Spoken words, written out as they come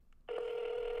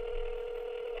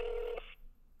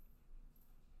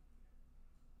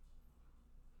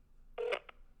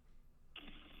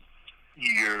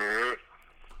Yeah.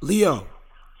 Leo,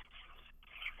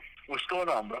 What's going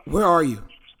on, bro? where are you?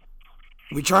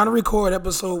 We're trying to record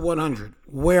episode 100.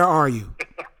 Where are you?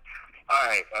 All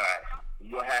right.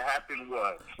 What had happened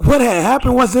was, What had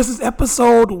happened was this is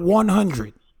episode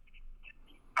 100.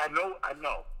 I know, and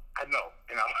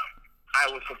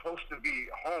I was supposed to be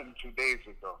home 2 days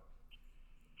ago,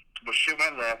 but shit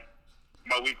went left.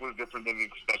 My week was different than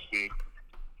expected.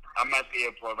 I'm at the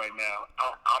airport right now.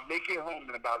 I'll make it home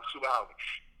in about 2 hours,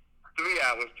 3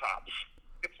 hours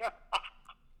tops.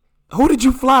 Who did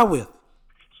you fly with?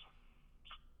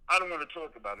 I don't want to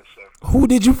talk about it, sir. Who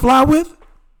did you fly with?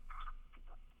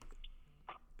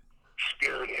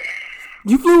 Spirit Air.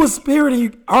 You flew with Spirit and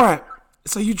you... All right.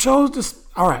 So you chose to...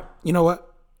 All right. You know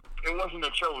what? It wasn't a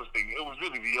chose thing. It was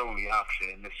really the only option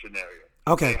in this scenario.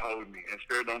 Okay. They hold me. And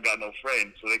Spirit don't got no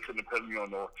friends, so they couldn't put me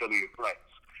on no affiliate flights.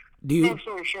 Do you... Long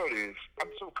story short is, I'm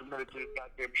so committed to this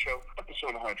goddamn show.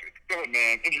 Episode 100. Go ahead,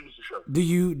 man. Introduce the show.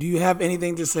 Do you have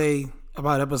anything to say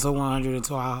about episode 100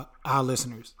 to our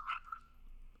listeners?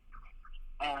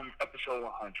 Episode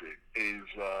 100 is,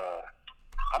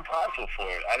 I'm prideful for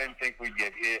it. I didn't think we'd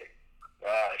get hit.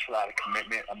 It's a lot of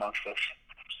commitment amongst us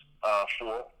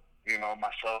four. You know,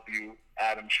 myself, you,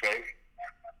 Adam, Trey.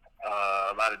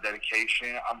 A lot of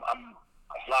dedication. I'm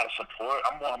a lot of support.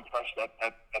 I'm more impressed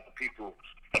at the people,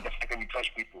 at the fact that we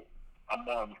touch people. I'm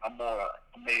more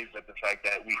amazed at the fact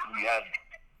that we have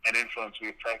an influence. We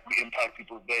impact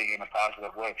people's day in a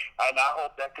positive way. And I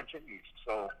hope that continues.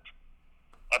 So,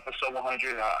 episode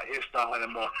 100, here's the 100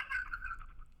 more.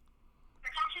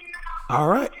 All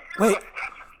right. Wait.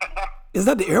 Is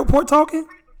that the airport talking?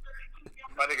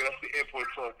 My nigga, that's the airport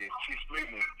talking. She's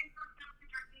screaming.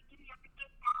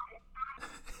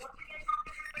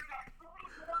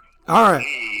 All right.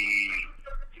 Hey.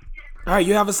 All right.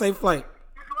 You have a safe flight.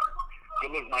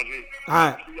 Good luck, my G. All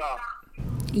right. See y'all.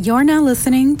 You're now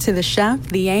listening to the Chef,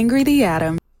 the Angry, the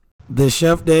Adam. The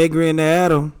Chef, the Angry, and the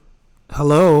Adam.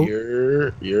 Hello.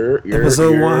 You're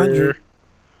Episode 100.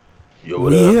 Yo,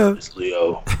 what We up? here. It's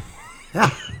Leo.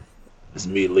 It's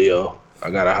me, Leo. I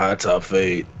got a high top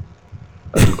fade.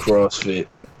 I do CrossFit.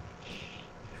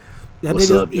 That What's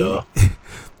nigga- up, y'all?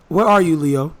 Where are you,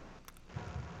 Leo?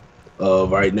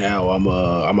 Right now I'm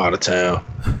out of town.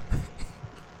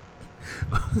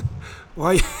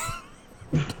 Why?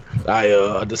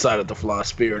 I decided to fly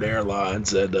Spirit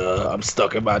Airlines and I'm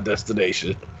stuck at my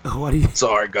destination. What are you?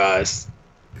 Sorry, guys.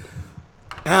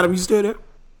 Adam, you still there?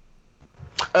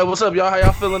 Hey, what's up, y'all? How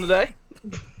y'all feeling today?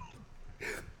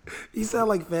 You sound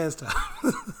like Fast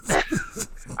Time.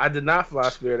 I did not fly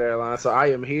Spirit Airlines, so I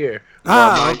am here.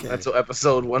 Okay. Until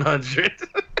episode 100.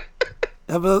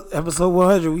 Episode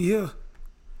 100, we here.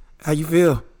 How you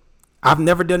feel? I've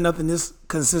never done nothing this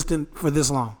consistent for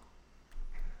this long.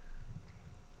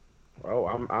 Oh,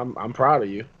 I'm proud of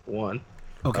you. One.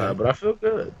 Okay. But I feel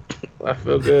good. I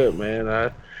feel good, man.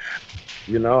 I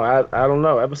don't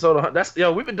know. Episode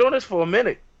 100. We've been doing this for a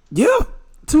minute. Yeah,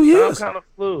 2 years. I'm kind of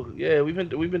flew. Yeah, we've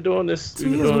been doing this. 2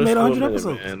 years. We made 100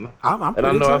 episodes. I'm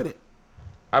pretty excited.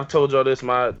 I've told y'all this.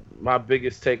 My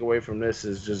biggest takeaway from this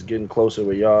is just getting closer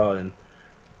with y'all and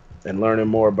learning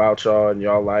more about y'all and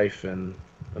y'all life and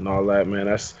all that, man.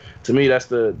 That's to me. That's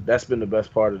been the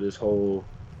best part of this whole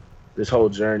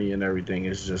journey and everything.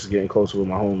 Is just getting closer with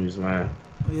my homies, man.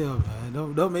 Yeah,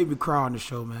 man. Don't make me cry on the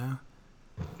show, man.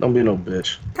 Don't be no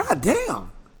bitch. God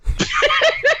damn.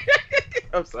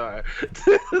 I'm sorry.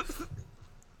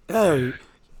 Hey,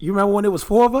 you remember when it was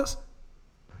 4 of us?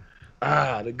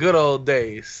 The good old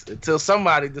days. Until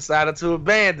somebody decided to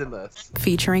abandon us.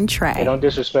 Featuring Trey. Hey, don't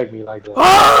disrespect me like that.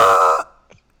 Ah!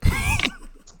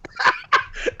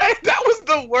 Hey, that was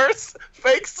the worst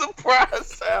fake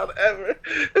surprise sound ever.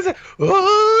 It's like,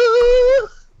 oh!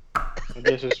 Don't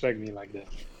disrespect me like that.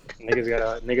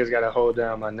 Niggas gotta hold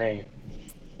down my name.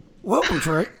 Welcome,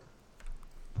 Trey.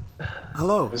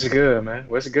 Hello. What's good, man?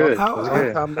 What's good? How- What's how-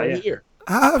 good? I'm How here.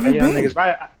 How have you y'all been?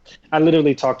 niggas? I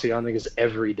literally talk to y'all niggas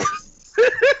every day.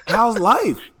 How's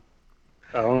life?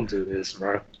 Oh, don't do this,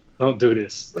 bro. Don't do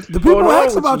this. The people going on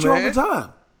ask with about you, you all man? the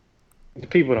time. The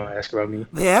people don't ask about me.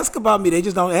 They ask about me. They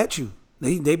just don't at you.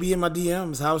 They be in my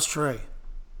DMs. How's Trey?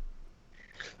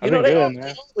 I've been they good,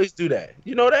 man. always do that.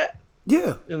 You know that?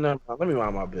 Yeah. Let me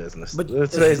mind my business. But-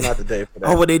 Today's not the day for that.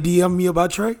 Oh, would they DM me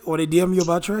about Trey? Or they DM you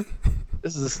about Trey?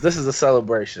 This is a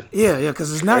celebration. Yeah,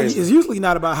 because it's not. Crazy. It's usually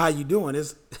not about how you doing.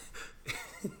 It's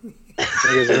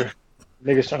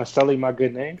Niggas trying to sully my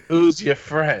good name. Who's your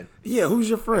friend? yeah. Who's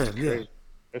your friend? Yeah.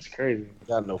 That's crazy. I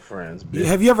got no friends, bitch.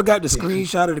 Have you ever got the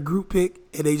screenshot of the group pic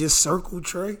and they just circle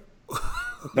Trey?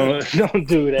 Don't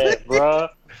do that, bro.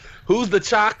 Who's the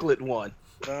chocolate one?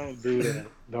 Don't do that.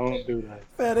 Don't do that.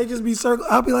 Man, they just be circling.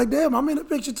 I'll be like, damn, I'm in the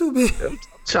picture too, bitch.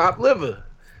 Chopped liver.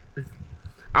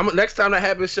 Next time that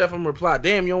happens, Chef, I'm gonna reply.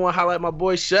 Damn, you don't want to highlight my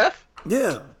boy Chef?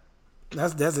 Yeah,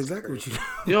 that's exactly what you do.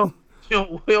 You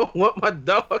don't want my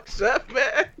dog Chef,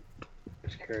 man.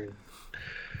 It's crazy.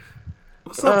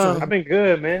 What's up, Trey? I've been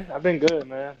good,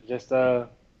 man. Just I've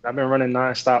been running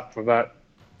nonstop for about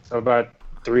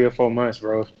 3 or 4 months,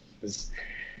 bro. It's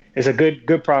a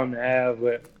good problem to have,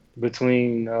 but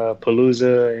between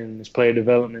Palooza and this player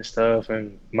development stuff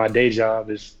and my day job,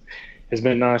 it's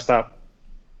been nonstop.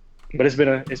 But it's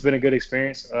been a good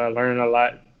experience. Learning a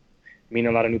lot, meeting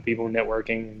a lot of new people,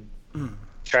 networking, and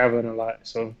traveling a lot.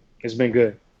 So it's been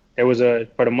good. There was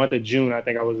for the month of June, I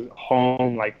think I was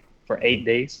home like for 8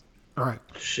 days. All right.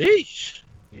 Sheesh.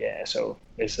 Yeah, so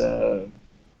it's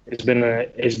been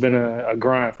a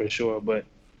grind for sure, but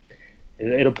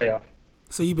it'll pay off.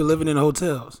 So you been living in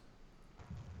hotels?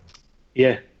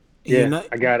 Yeah. You're not,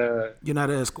 I got You're not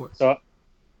an escort. So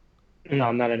no,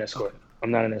 I'm not an escort.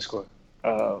 I'm not an escort.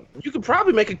 You could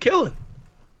probably make a killing.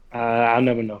 I'll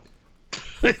never know.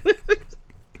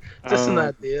 Just an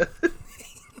idea.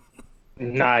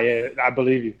 Nah, yeah, I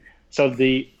believe you. So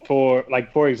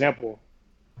for example,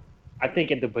 I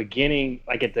think at the beginning,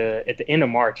 like at the end of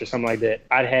March or something like that,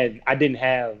 I had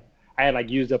like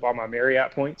used up all my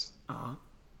Marriott points,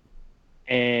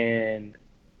 and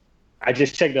I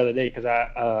just checked the other day because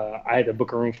I had to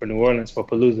book a room for New Orleans for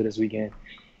Palooza this weekend,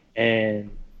 and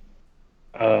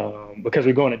because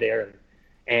we're going a day early,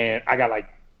 and I got like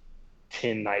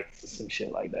 10 nights or some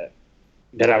shit like that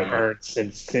I've earned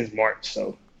since March.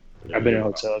 So I've been in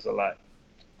hotels a lot.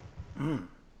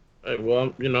 Hey,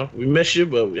 well, we miss you,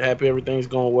 but we're happy everything's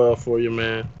going well for you,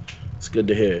 man. It's good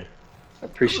to hear. I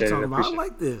appreciate it. I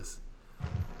like this.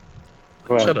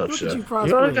 Shut up, Look Chef. at You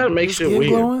prospering. gotta make Your shit skin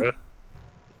weird, glowing? bro.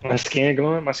 My skin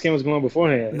glowing? My skin was glowing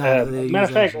beforehand. Nah, matter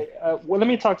of fact, well, let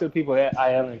me talk to the people at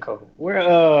IL & Co.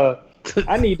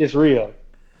 I need this real.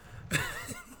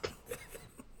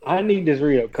 I need this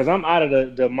real because I'm out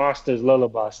of the Monsters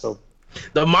Lullaby soap.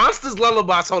 The Monsters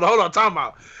Lullaby soap. Hold on, time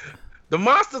out. The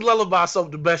Monsters Lullaby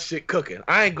soap, the best shit cooking.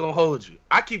 I ain't gonna hold you.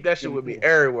 I keep that shit with me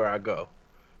everywhere I go.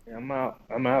 Yeah, I'm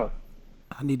out.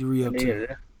 I need to re-up too.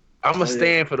 I'm gonna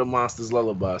stand for the Monsters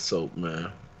Lullaby soap,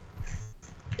 man.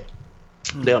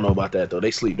 They don't know about that though.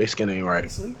 They sleep. Their skin ain't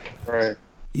right. Right.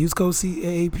 Use code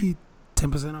CAAP,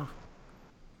 10% off.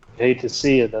 You hate to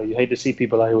see it though. You hate to see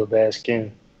people out here with bad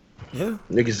skin. Yeah.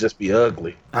 Niggas just be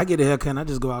ugly. I get a haircut and I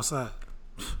just go outside.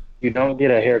 You don't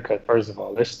get a haircut, first of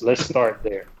all. Let's start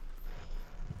there.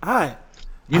 All right.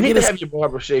 You need to have your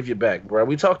barber shave your back, bro.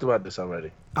 We talked about this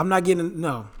already. I'm not getting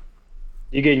no.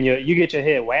 You get your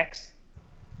head waxed.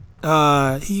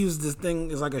 He used this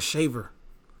thing. It's like a shaver.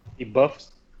 He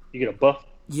buffs. You get a buff.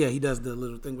 Yeah, he does the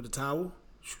little thing with the towel.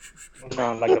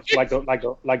 No, like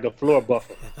the floor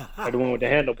buffer, like the one with the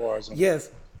handlebars on. Yes.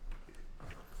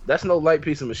 That's no light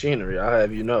piece of machinery. I'll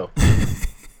have you know.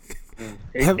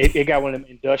 It got one of them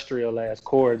industrial ass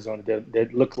cords on it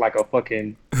that look like a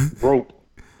fucking rope.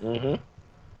 Mm-hmm.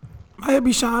 My head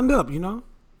be shined up,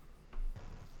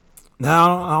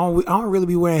 Now I don't really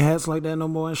be wearing hats like that no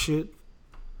more and shit.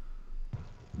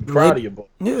 Proud of your boy.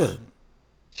 Yeah.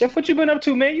 Chef, what you been up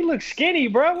to, man? You look skinny,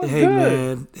 bro. What's Hey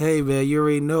good? man, you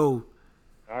already know.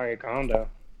 All right, calm down.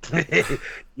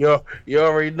 you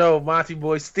already know Monty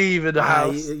Boy Steve in the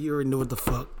house. You already know what the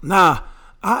fuck. Nah,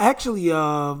 I actually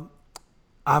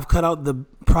I've cut out the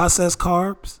processed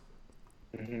carbs.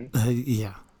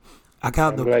 Yeah,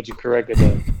 I'm glad you corrected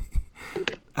that.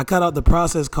 I cut out the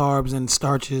processed carbs and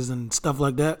starches and stuff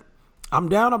like that. I'm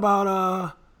down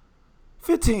about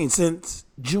 15 since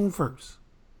June 1st.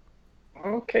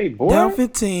 Okay, boy. Down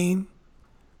 15,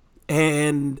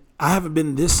 and I haven't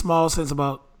been this small since we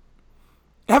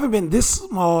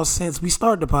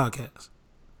started the podcast.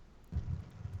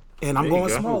 And I'm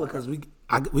going smaller because we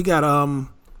got an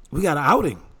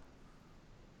outing.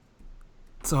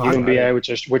 So You gonna be out with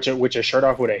your shirt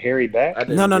off with a hairy back?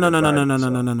 No. Y'all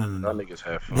niggas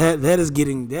have fun. That is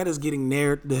getting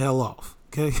nared the hell off.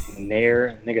 Okay.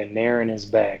 Nair in his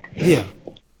back. Yeah.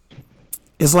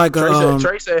 It's like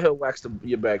Trey said he'll wax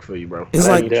your back for you, bro. It's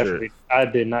like I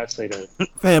did not say that.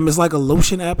 fam. It's like a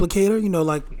lotion applicator.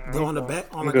 Like on the back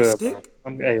on like a stick.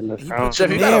 Hey, listen, You I don't- put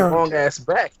Chef, you got a long ass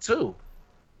back too.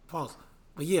 Pause.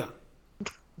 But yeah.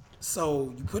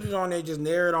 So you put it on there, just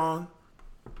nair it on.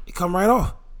 It come right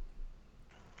off.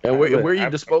 And where you I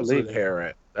disposing believe the hair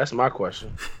at? That's my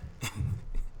question.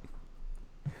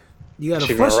 You gotta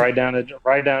She flush went it.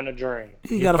 right down the drain.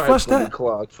 You gotta Your flush pipes gonna be that.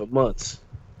 clogged for months.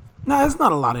 Nah, it's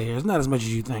not a lot of hair. It's not as much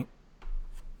as you think.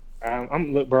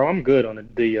 Look, bro. I'm good on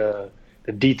the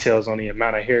the details on the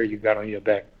amount of hair you got on your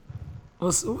back.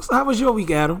 How was your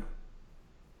week, Adam?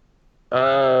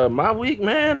 My week,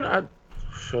 man. I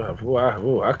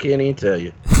can't even tell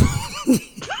you.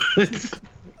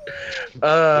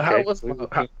 How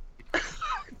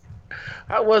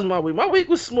was my week? My week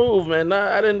was smooth, man.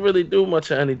 I didn't really do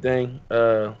much of anything.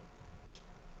 I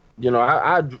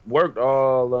worked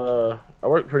I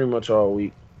worked pretty much all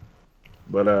week,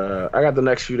 but I got the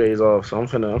next few days off, so I'm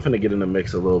finna get in the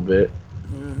mix a little bit.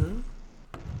 Mm-hmm.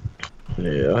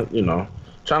 Yeah,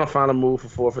 trying to find a mood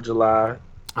for 4th of July.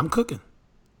 I'm cooking.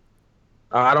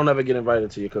 I don't ever get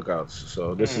invited to your cookouts,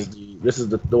 so this is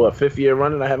the what, 5th year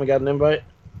running I haven't got an invite.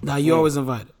 Now you always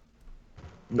invited.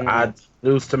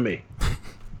 News to me.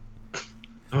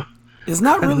 It's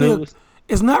not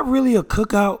really a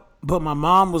cookout, but my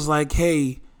mom was like,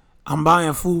 "Hey, I'm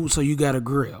buying food, so you got to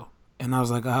grill." And I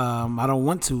was like, I don't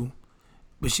want to.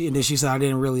 But then she said I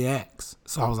didn't really ask.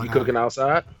 So I was like, you cooking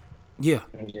outside? Yeah.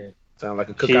 Sound like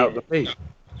a cookout to me.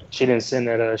 She didn't send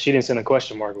that. She didn't send a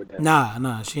question mark with that.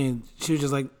 Nah. She was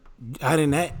just like, I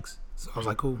didn't ask. So I was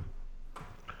like, cool.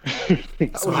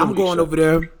 So I'm going over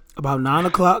there about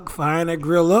 9:00, firing that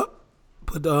grill up,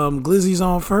 put the glizzies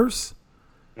on first.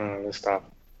 Let's stop.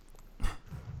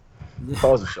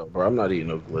 Pause the show, bro. I'm not eating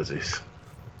no glizzies.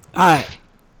 All right.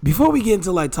 Before we get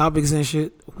into like topics and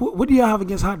shit, what do y'all have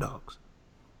against hot dogs?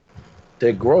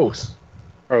 They're gross.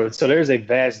 Bro, so there's a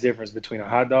vast difference between a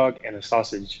hot dog and a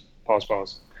sausage.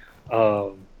 Pause.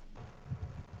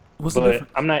 What's the but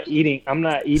difference? I'm not eating.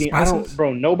 Spices? I don't,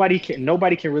 bro. Nobody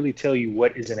can really tell you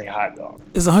what is in a hot dog.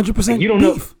 It's 100% You don't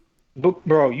beef. know,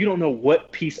 bro. You don't know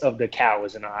what piece of the cow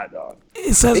is in a hot dog.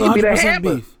 It says It could be the 100%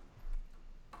 hammer. beef.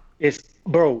 It's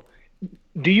bro.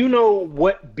 Do you know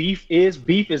what beef is?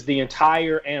 Beef is the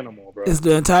entire animal, bro. It's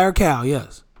the entire cow,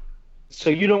 yes. So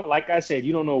you don't, like I said,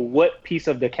 you don't know what piece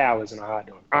of the cow is in a hot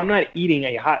dog. I'm not eating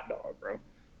a hot dog, bro.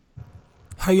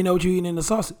 How you know what you're eating in the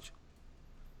sausage?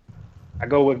 I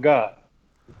go with God.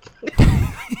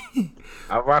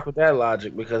 I rock with that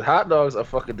logic because hot dogs are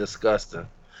fucking disgusting,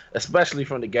 especially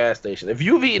from the gas station. If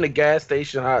you've eaten a gas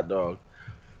station hot dog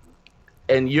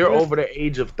and you're over the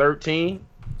age of 13,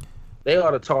 they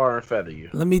ought to tar and feather you.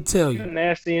 Let me tell You're a you,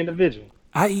 nasty individual.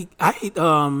 I eat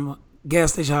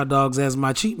gas station hot dogs as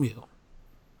my cheat meal.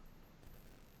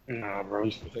 Nah, bro.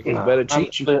 It's better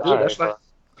cheat. You can do.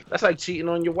 That's like cheating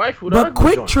on your wife with But a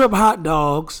Quick joint. Trip hot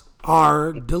dogs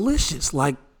are delicious.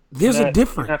 Like there's a You're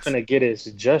difference. not gonna get its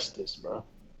justice, bro.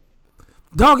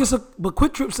 Dog, but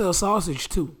Quick Trip sells sausage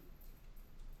too.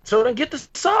 So then get the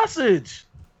sausage.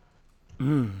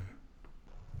 You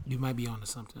might be onto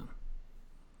something.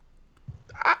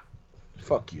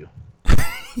 Fuck you.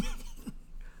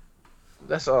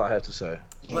 That's all I have to say.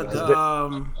 But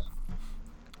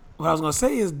what I was gonna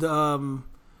say is the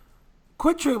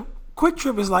Quick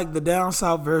Trip is like the down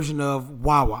south version of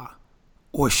Wawa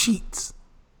or Sheetz,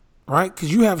 right?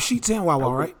 Because you have Sheetz and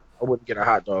Wawa, right? I wouldn't get a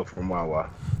hot dog from Wawa.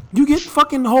 You get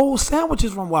fucking whole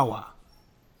sandwiches from Wawa.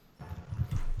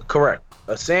 Correct.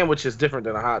 A sandwich is different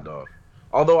than a hot dog.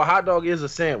 Although a hot dog is a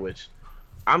sandwich,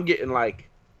 I'm getting like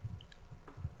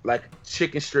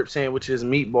chicken strip sandwiches,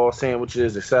 meatball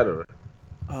sandwiches, etc.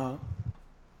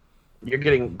 You're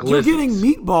getting glizzies. You're getting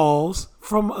meatballs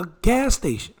from a gas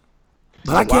station,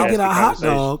 but I can't get a hot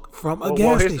dog from a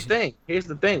gas station. Here's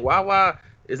the thing. Wawa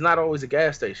is not always a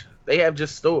gas station. They have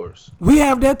just stores. We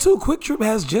have that too. Quick Trip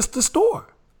has just a store.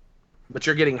 But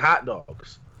you're getting hot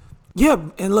dogs. Yeah,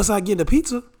 unless I get a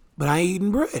pizza, but I ain't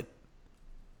eating bread.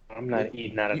 I'm not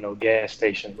eating out of no gas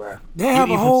station, bro. They have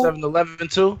You a eat whole. from 7-Eleven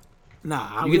too?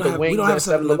 Nah, You we get don't the have, wings we don't have at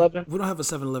 7-Eleven. 7-Eleven? We don't have a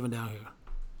 7-Eleven down here.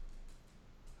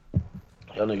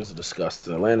 Y'all niggas are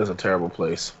disgusting. Atlanta's a terrible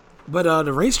place. But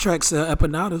the racetrack sell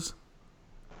empanadas.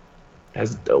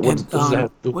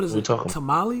 What is it?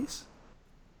 Tamales?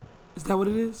 Is that what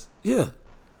it is? Yeah.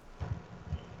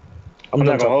 I'm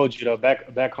not gonna hold you though.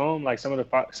 Back home, like some of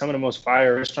the most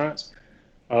fire restaurants,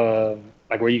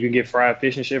 like where you can get fried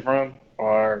fish and shit from,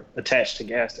 are attached to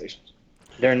gas stations.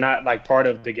 They're not like part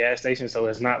of the gas station, so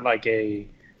it's not like like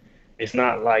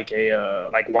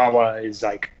Wawa is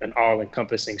like an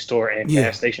all-encompassing store and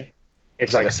gas station.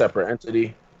 It's like a separate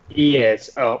entity. Yeah,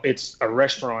 it's a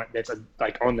restaurant that's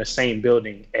like on the same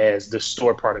building as the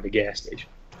store part of the gas station.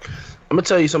 I'm gonna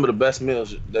tell you some of the best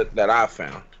meals that I've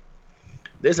found.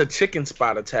 There's a chicken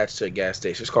spot attached to a gas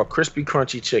station. It's called Crispy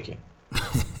Crunchy Chicken.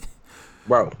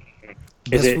 Bro.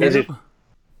 Is it?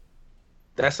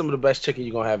 That's some of the best chicken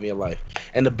you're gonna have in your life.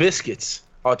 And the biscuits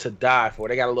are to die for.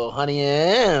 They got a little honey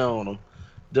on them.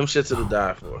 Them shits are to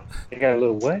die for. They got a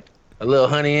little what? A little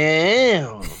honey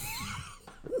on them.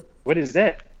 What is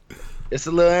that? It's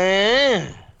a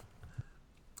little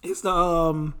It's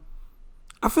the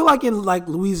I feel like in like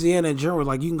Louisiana in general,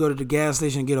 like you can go to the gas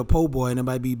station and get a po' boy, and it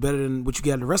might be better than what you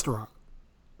get at the restaurant.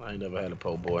 I ain't never had a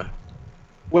po' boy.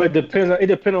 Well, it depends. It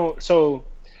depends on so.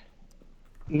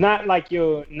 Not like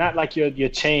your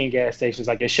chain gas stations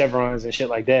like your Chevrons and shit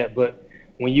like that, but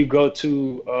when you go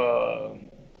to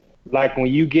like when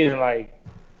you get in like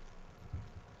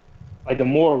the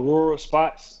more rural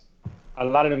spots, a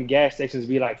lot of them gas stations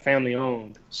be like family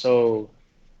owned. So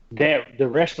that the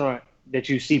restaurant that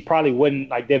you see probably wasn't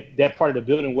like that part of the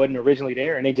building wasn't originally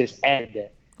there, and they just added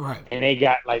that. Right. And they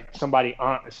got like somebody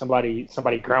aunt or somebody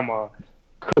grandma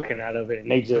cooking out of it,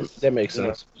 and they just That makes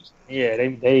sense. Yeah,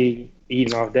 they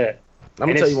eating off that. I'm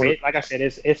gonna tell you one. Like I said,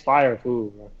 it's fire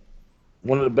food, bro.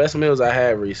 One of the best meals I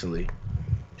had recently.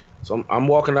 So I'm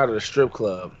walking out of the strip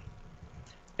club,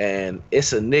 and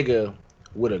it's a nigga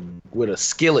with a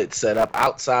skillet set up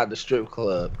outside the strip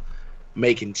club,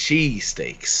 making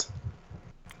cheesesteaks.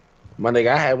 My nigga,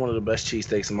 I had one of the best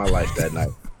cheesesteaks in my life that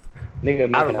night. Nigga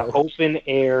making an open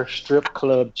air strip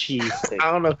club cheesesteak.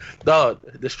 I don't know, dog.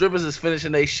 The strippers is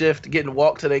finishing their shift, getting to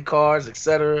walk to their cars,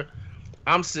 etc.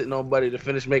 I'm sitting on Buddy to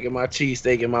finish making my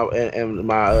cheesesteak and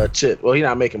my chip. Well, he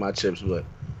not making my chips, but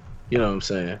you know what I'm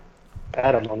saying.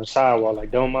 Adam on the sidewalk,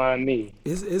 like, don't mind me.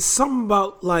 It's something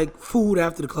about like food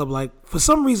after the club. Like for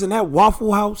some reason that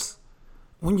Waffle House,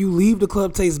 when you leave the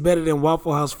club, tastes better than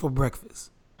Waffle House for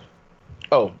breakfast.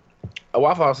 Oh, a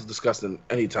Waffle House is disgusting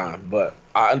anytime, but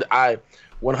I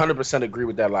 100% agree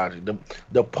with that logic.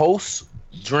 The post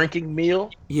drinking meal,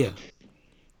 Yeah.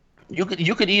 you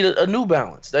could eat a New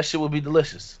Balance. That shit would be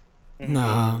delicious.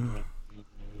 Nah.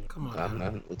 Come on. I'm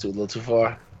Man. not a little too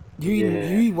far. You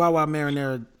eat Wawa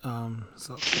marinara.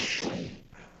 So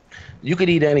You could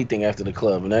eat anything after the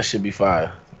club, and that should be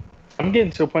fire. I'm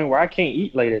getting to a point where I can't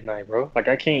eat late at night, bro. Like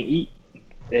I can't eat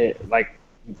at like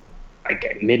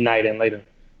at midnight and later.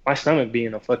 My stomach be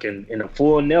in a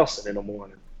full Nelson in the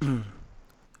morning.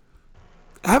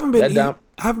 I haven't been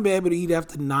able to eat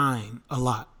after 9 a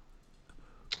lot.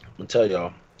 I'm gonna tell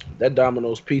y'all, that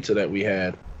Domino's pizza that we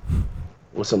had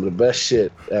was some of the best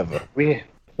shit ever.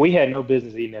 We had no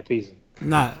business eating that pizza.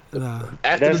 Nah.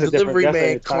 After the delivery that's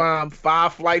man a climbed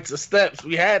 5 flights of steps,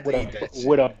 we had to eat that shit.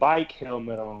 With a bike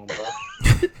helmet on,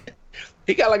 bro.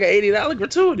 He got like an $80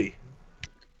 gratuity.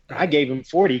 I gave him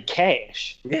 40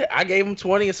 cash. Yeah, I gave him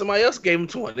 20 and somebody else gave him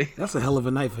 20. That's a hell of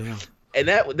a night for him. And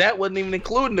that wasn't even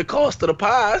including the cost of the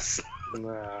pies.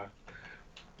 Nah.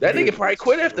 That nigga probably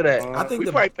quit after that. I think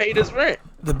we probably paid his rent.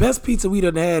 The best pizza we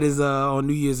done had is on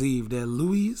New Year's Eve. That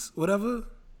Louis, whatever.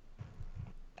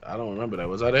 I don't remember that.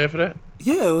 Was I there for that?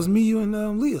 Yeah, it was me, you,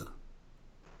 and Leah.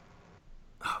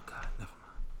 Oh God, never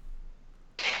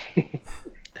mind.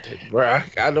 Bro,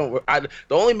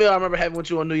 the only meal I remember having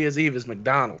with you on New Year's Eve is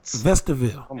McDonald's.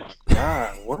 Vestaville. Oh my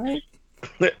God, what?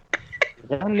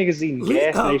 Y'all niggas eating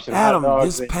gas station hot Adam,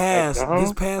 dogs this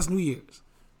past New Year's.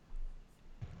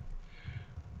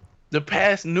 The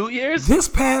past New Year's? This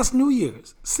past New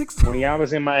Year's. 16. when y'all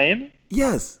was in Miami?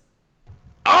 Yes.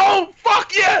 Oh,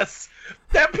 fuck yes!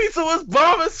 That pizza was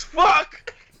bomb as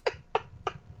fuck!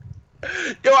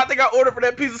 Yo, I think I ordered for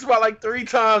that pizza spot like 3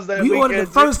 times that We weekend. ordered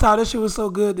the first time, that shit was so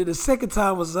good that the second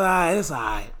time was alright. It's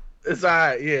alright. It's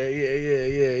alright,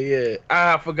 yeah.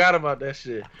 I forgot about that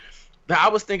shit. Now, I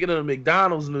was thinking of the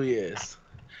McDonald's New Year's.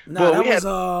 Nah, Well, that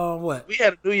was what? We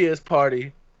had a New Year's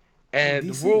party, and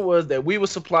the DC? rule was that we would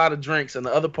supply the drinks and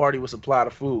the other party would supply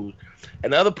the food.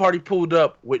 And the other party pulled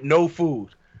up with no food.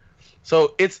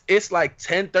 So it's like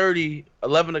 10:30,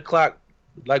 11 o'clock,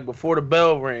 like before the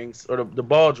bell rings or the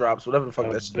ball drops, whatever the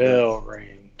fuck that shit Bell is.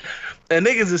 ring. And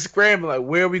niggas is scrambling like,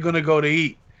 where are we gonna go to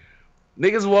eat?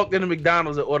 Niggas walked into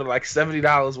McDonald's and ordered like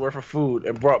 $70 worth of food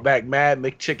and brought back Mad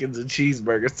McChickens and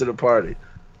cheeseburgers to the party.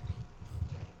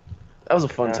 That was a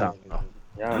fun time. Y'all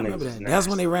I remember niggas that. That's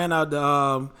when they ran out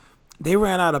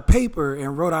of paper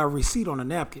and wrote out a receipt on a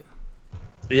napkin.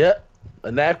 Yep.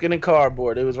 A napkin and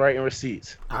cardboard. They was writing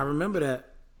receipts. I remember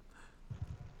that.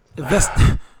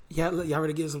 Y'all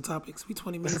ready to get some topics? We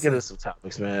 20 minutes. Let's get into some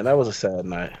topics, man. That was a sad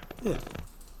night. Yeah.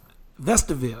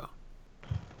 Vestaville.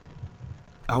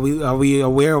 Are we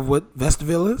aware of what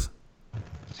Vestaville is?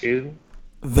 Excuse me?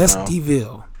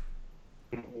 Vestiville.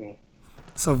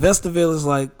 So Vestaville is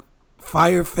like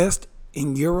Firefest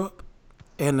in Europe,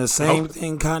 and the same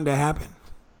thing kind of happened.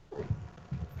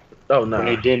 Oh no. When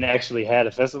they didn't actually have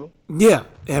a festival? Yeah,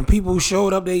 and people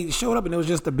showed up. They showed up, and it was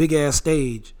just a big ass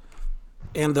stage.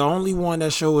 And the only one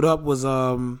that showed up was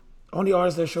only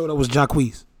artist that showed up was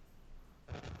Jacquees.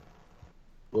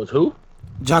 Was who?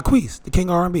 Jacquees, the King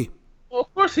of R&B. Well,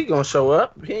 of course he gonna show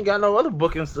up. He ain't got no other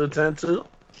bookings to attend to.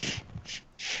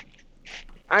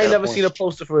 I ain't never seen a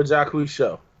poster for a Jacquees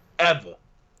show. ever.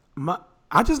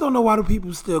 I just don't know why do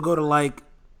people still go to like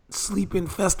sleeping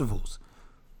festivals.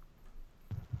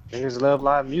 Niggas love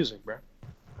live music, bro.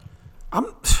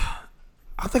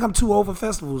 I think I'm too old for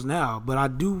festivals now, but I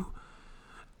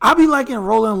be liking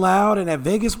Rolling Loud and that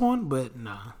Vegas one, but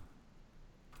nah.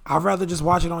 I'd rather just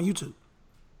watch it on YouTube.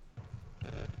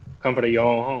 Comfort of your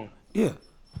own home. Yeah.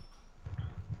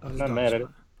 I'm not mad at it.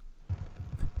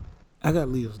 I got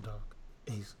Leo's dog.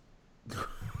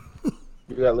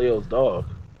 You got Leo's dog.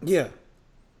 Yeah.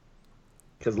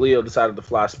 Because Leo decided to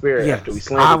fly Spirit Yes. after we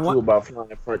slammed him about flying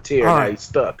Frontier. All Now right. he's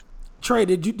stuck. Trey,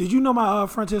 did you know my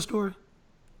Frontier story?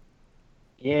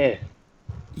 Yeah.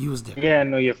 You was there. Yeah, I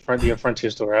know your Frontier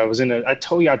story. I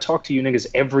told you I talk to you niggas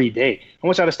every day. I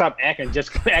want y'all to stop acting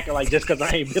like just because I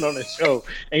ain't been on the show.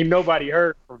 Ain't nobody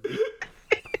heard from me.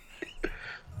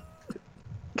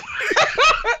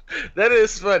 That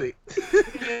is funny.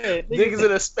 Yeah, Niggas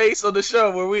in a space on the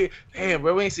show where we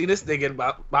ain't seen this nigga in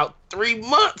about 3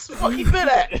 months. Fuck he been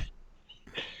at?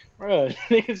 Bro,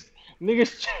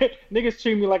 niggas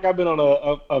treat me like I've been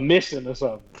on a mission or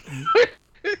something.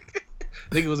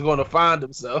 Nigga was going to find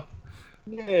himself.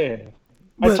 Yeah.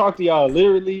 But- I talk to y'all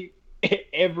literally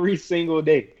every single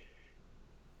day.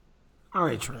 All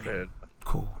right, Trey. Man.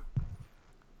 Cool.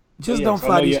 Just Yes, don't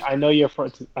fly these. I know your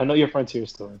Frontier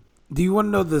story. Do you want to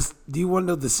know this? Do you want to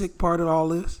know the sick part of all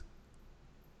this?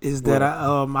 Is that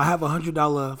I have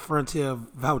 $100 Frontier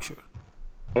voucher.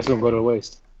 That's gonna go to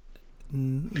waste.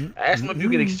 Ask him if you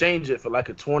can exchange it for like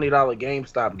a $20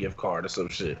 GameStop gift card or some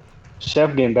shit.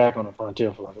 Chef getting back on the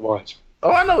Frontier for like watch.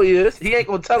 Oh, I know he is. He ain't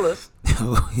gonna tell us.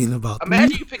 In about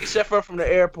Imagine you pick a chef up from the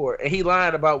airport and he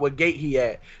lying about what gate he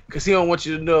at because he don't want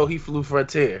you to know he flew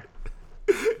Frontier.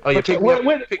 Oh, you pick me up.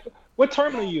 What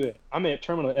terminal you at? I'm at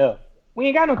Terminal L. We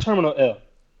ain't got no Terminal L.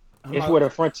 It's where the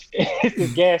Frontier. It's the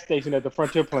gas station that the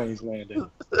Frontier planes landed.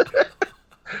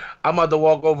 I'm about to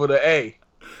walk over to A.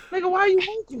 Nigga, why are you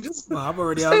walking? Just Well, I'm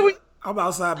already stay out. with- I'm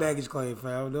outside baggage claim,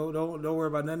 fam. Don't worry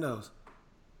about nothing else.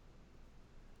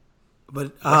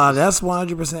 But that's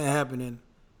 100% happening.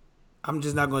 I'm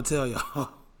just not gonna tell y'all.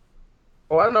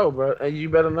 Oh, I know, bro. And you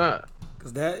better not.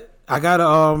 Cause I got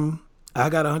a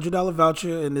 $100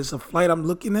 voucher and it's a flight I'm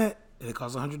looking at and it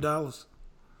costs $100.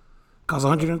 Costs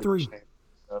 $103.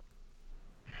 I'm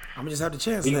gonna just have to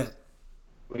chance that.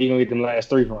 Where you gonna get them last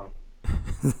three from?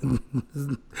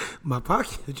 My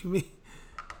pocket. What you mean?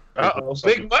 Uh-oh,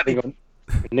 big money.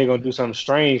 They gonna do something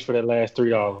strange for that last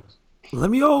 $3. Let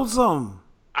me hold some.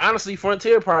 Honestly,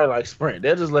 Frontier probably like Sprint.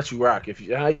 They'll just let you rock if you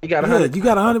got a Yeah, 100. you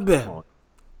got 100 bet.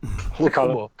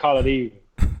 We'll call it even.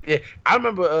 Yeah, I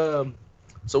remember.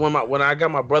 So when I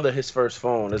got my brother his first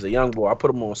phone as a young boy, I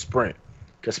put him on Sprint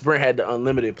because Sprint had the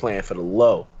unlimited plan for the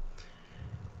low.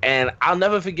 And I'll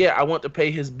never forget. I went to pay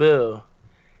his bill,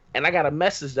 and I got a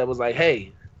message that was like,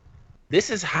 "Hey, this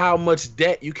is how much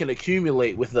debt you can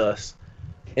accumulate with us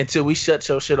until we shut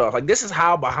your shit off. Like this is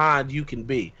how behind you can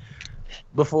be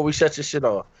before we shut your shit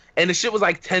off." And the shit was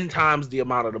like 10 times the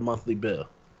amount of the monthly bill.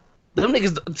 Them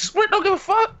niggas, Sprint don't give a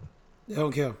fuck. They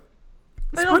don't care.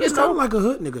 They don't Sprint get is kind no. of like a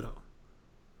hood nigga though.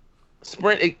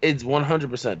 Sprint, it's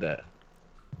 100% that.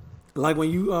 Like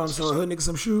when you sell a hood nigga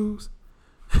some shoes.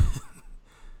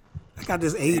 I got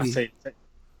this 80.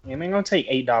 Yeah, man, gonna take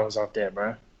 $8 off that,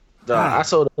 bro. Dog, I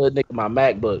sold a hood nigga my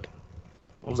MacBook.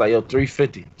 I was like, yo,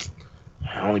 $350.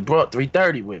 I only brought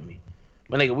 $330 with me.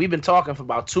 But nigga, we've been talking for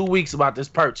about 2 weeks about this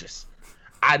purchase.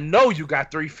 I know you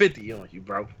got $350 on you,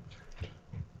 bro.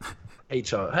 Hate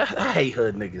y'all. I hate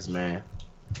hood niggas, man.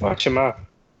 Watch your mouth.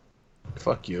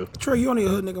 Fuck you. Trey, you only a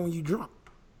hood nigga when you drunk.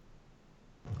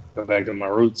 Go back to my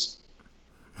roots.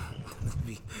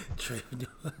 Trey,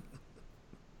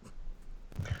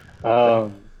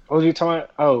 What was you talking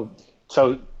about? Oh,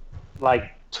 so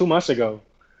like 2 months ago,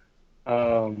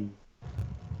 my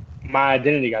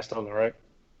identity got stolen, right?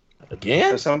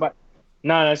 Again? So somebody,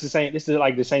 no, that's the same. This is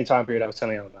like the same time period I was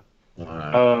telling you about.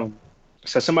 Alright.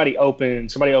 So somebody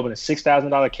opened a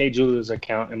 $6,000 K Jewelers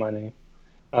account in my name,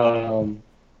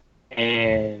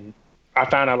 and I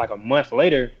found out like a month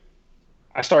later,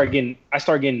 I started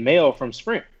getting mail from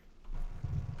Sprint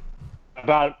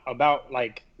about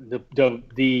like the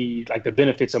like the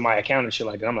benefits of my account and shit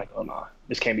like that. I'm like, oh no,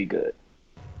 this can't be good.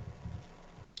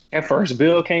 That first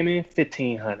bill came in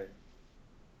 $1,500.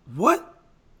 what?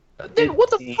 Nigga, what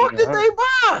the fuck did they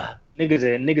buy?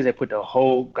 Niggas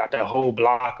that got the whole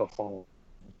block of phones.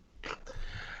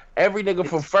 Every nigga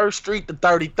from 1st Street to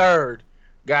 33rd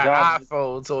got Y'all-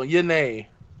 iPhones on your name.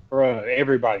 Bruh,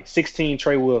 everybody. 16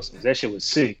 Trey Wilsons. That shit was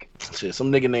sick. Shit,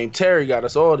 some nigga named Terry got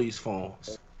us all these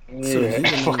phones. So he Yeah. been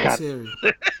Fuck on out. serious.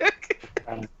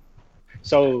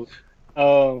 So,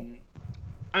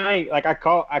 I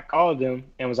called them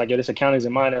and was like, yo, this account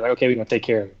isn't mine. They're like, okay, we're gonna take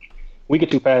care of it. Week or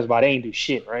two passed by, they ain't do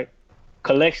shit, right?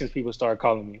 Collections people started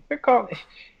calling me. They're calling.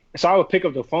 So I would pick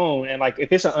up the phone and like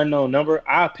if it's an unknown number,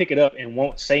 I'll pick it up and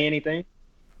won't say anything.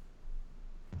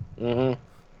 Mm-hmm.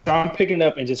 So I'm picking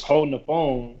up and just holding the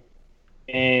phone.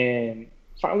 And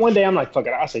one day I'm like, fuck it,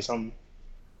 I'll say something.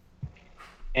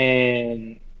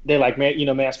 And they're like, man,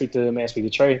 may I speak to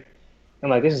Trey? I'm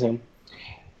like, this is him.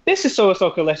 This is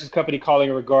so-and-so collections company calling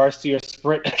in regards to your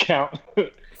Sprint account.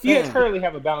 You guys currently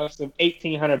have a balance of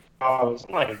 $1,800.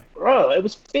 I'm like, bro, it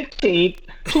was 15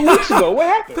 2 weeks ago. What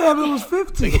happened? Damn, it was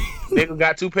 50. Nigga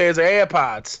got 2 pairs of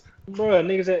AirPods. Bro,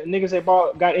 niggas that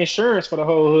got insurance for the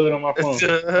whole hood on my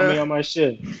phone. On my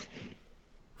shit.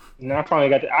 And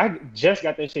I just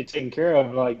got that shit taken care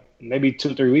of like maybe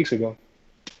 2-3 weeks ago.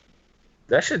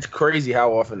 That shit's crazy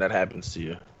how often that happens to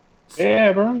you.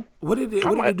 Yeah, bro. What did it do to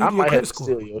your I might credit have to score?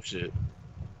 steal your shit.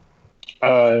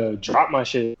 Drop my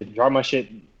shit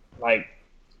like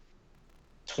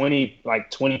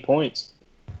 20 points.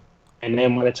 And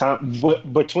then by the time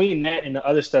between that and the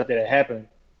other stuff that had happened,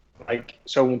 like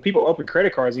so when people open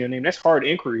credit cards in your name, that's hard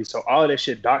inquiry. So all of that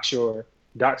shit docs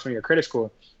from your credit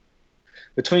score.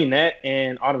 Between that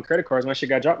and all them credit cards, my shit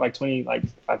got dropped like 20, like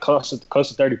close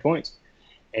to 30 points.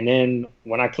 And then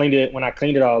when I cleaned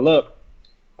it all up,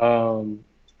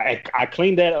 I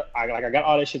cleaned that up. I got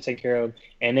all that shit taken care of,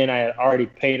 and then I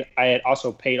had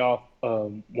also paid off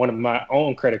one of my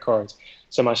own credit cards,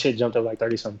 so my shit jumped up like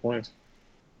 30-something points.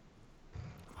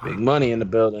 Big money in the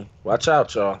building. Watch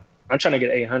out, y'all. I'm trying to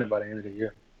get 800 by the end of the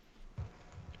year.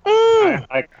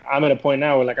 I'm at a point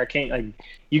now where like I can't like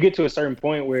you get to a certain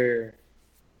point where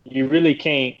you really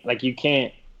can't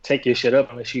take your shit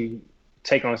up unless you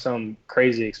take on some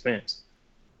crazy expense.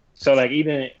 So like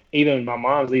even my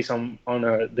mom's lease on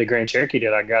the Grand Cherokee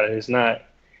that I got,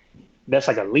 that's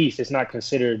like a lease. It's not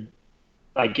considered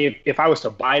like if I was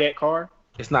to buy that car,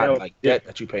 it's not like debt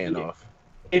that you're paying off.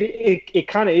 It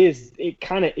kind of is. It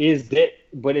kind of is debt,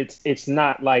 but it's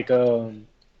not like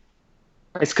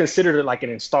it's considered like an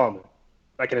installment.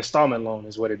 Like an installment loan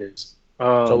is what it is.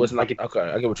 So it's like okay,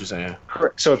 I get what you're saying.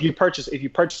 So if you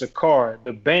purchase a car,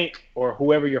 the bank or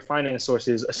whoever your finance source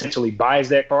is essentially buys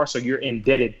that car, so you're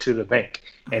indebted to the bank,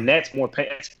 and that's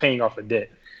paying off a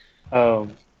debt. So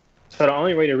the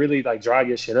only way to really like drive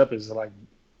your shit up is to like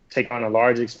take on a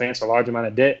large expense, a large amount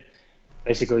of debt,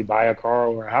 basically buy a car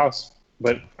or a house.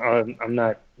 But I'm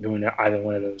not doing either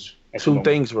one of those. Two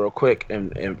things real quick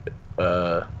and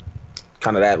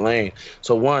kind of that lane.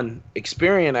 So one,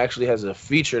 Experian actually has a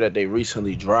feature that they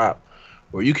recently dropped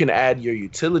where you can add your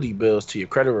utility bills to your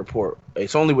credit report.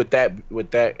 It's only with that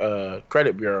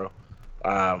credit bureau,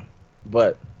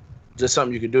 but just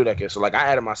something you can do that can. So like I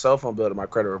added my cell phone bill to my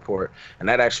credit report, and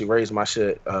that actually raised my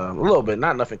shit a little bit.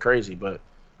 Not nothing crazy, but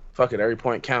fuck it, every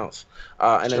point counts.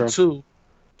 And Sure. Then two,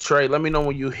 Trey, let me know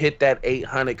when you hit that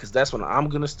 800 because that's when I'm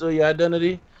gonna steal your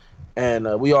identity,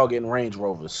 and we all getting Range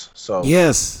Rovers. So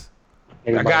Yes.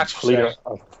 I got you.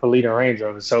 A fleet of Range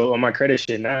Rover. So on my credit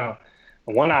shit now,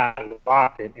 one, I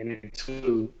locked it, and then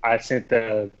two, I sent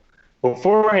the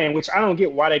beforehand, which I don't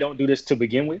get why they don't do this to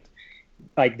begin with.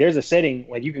 Like there's a setting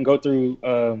like you can go through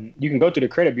the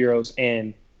credit bureaus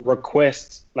and require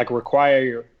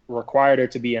there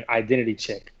to be an identity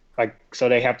check. Like so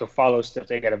they have to follow steps.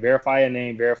 They gotta verify a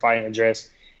name, verify an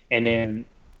address, and then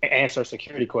answer a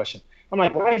security question. I'm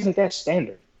like, why isn't that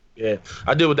standard? Yeah,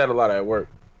 I deal with that a lot at work.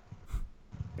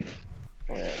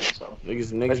 Yeah, so.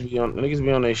 Niggas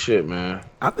be on their shit, man.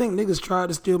 I think niggas tried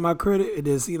to steal my credit and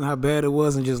then seen how bad it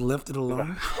was and just left it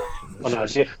alone. Oh, no,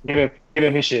 shit. Give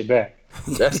him his shit back.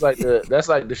 That's like the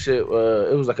shit. It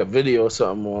was like a video or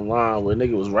something online where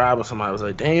nigga was robbing somebody. I was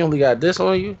like, damn, you only got this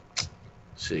on you?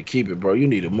 Shit, keep it, bro. You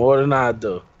need it more than I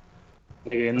do.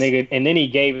 Nigga, and then he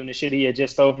gave him the shit he had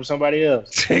just stole from somebody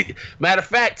else. Matter of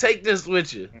fact, take this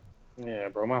with you. Yeah,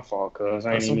 bro, my fault, cuz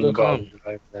I ain't That's even some good about it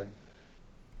like that.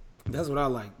 That's what I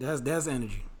like. That's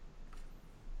energy.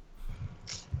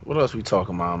 What else we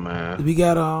talking about, man? We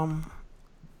got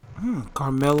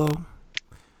Carmelo.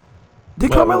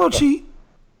 Did Carmelo cheat?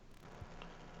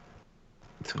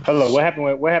 Hello, what happened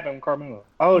with Carmelo?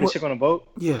 Oh, the chick on the boat?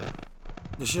 Yeah.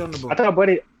 The shit on the boat.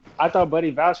 I thought Buddy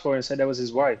vouched for it and said that was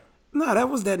his wife. Nah, that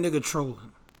was that nigga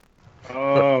trolling.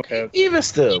 Oh, okay. Even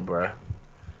still, bro.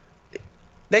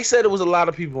 They said it was a lot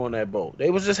of people on that boat.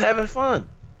 They was just having fun.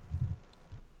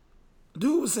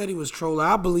 Dude said he was trolling.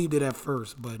 I believed it at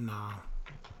first, but nah.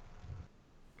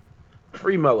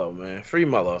 Free Mello, man. Free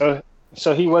Mello.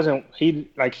 So he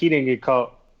didn't get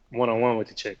caught one-on-one with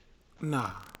the chick.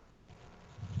 Nah.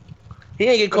 He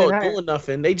ain't get caught doing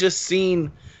nothing. They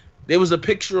there was a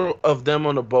picture of them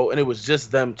on the boat, and it was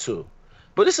just them two.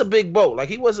 But it's a big boat. Like,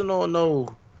 he wasn't on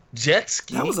no jet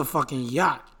ski. That was a fucking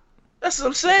yacht. That's what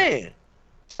I'm saying.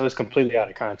 So it's completely out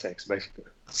of context, basically.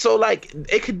 So, like,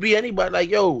 it could be anybody. Like,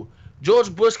 yo,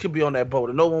 George Bush could be on that boat,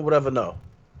 and no one would ever know.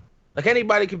 Like,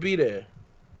 anybody could be there.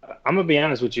 I'm gonna be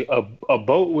honest with you. A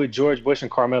boat with George Bush and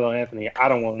Carmelo Anthony, I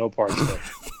don't want no parts of that.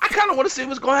 I kind of want to see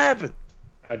what's gonna happen.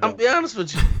 I'll be honest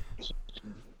with you.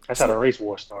 That's how the race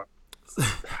war started.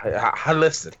 I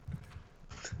listen.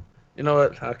 You know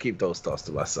what? I'll keep those thoughts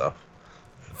to myself.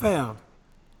 Fam,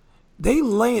 they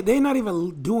not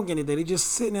even doing anything. They just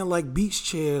sitting in like beach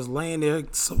chairs, laying there,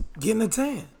 getting a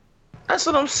tan. That's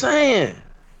what I'm saying.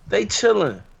 They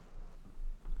chilling.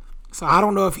 So I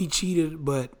don't know if he cheated,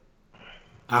 but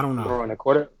I don't know. Bro, in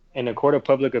the court of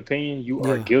public opinion, you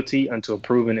are guilty until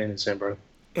proven innocent, bro.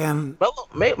 And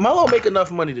Melo make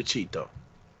enough money to cheat though.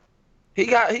 He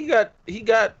got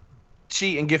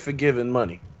cheat and get forgiven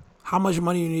money. how much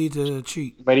money you need to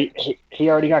cheat? But he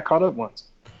already got caught up once.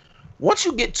 Once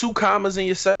you get 2 commas in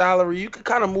your salary, you can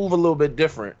kind of move a little bit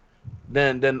different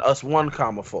than us 1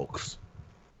 comma folks.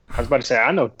 I was about to say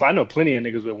I know plenty of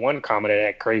niggas with 1 comma that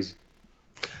act crazy.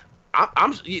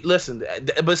 Listen,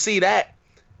 but see that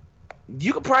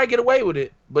you could probably get away with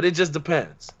it, but it just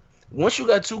depends. Once you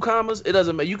got 2 commas, it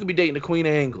doesn't matter. You could be dating the Queen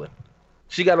of England.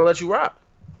 She got to let you rock.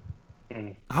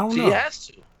 I don't know. She has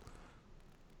to.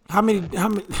 How many?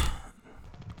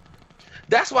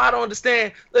 That's why I don't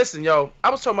understand. Listen, yo, I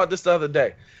was talking about this the other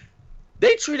day.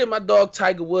 They treated my dog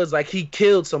Tiger Woods like he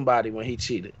killed somebody when he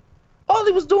cheated. All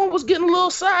he was doing was getting a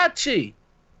little side cheat.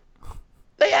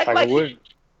 They act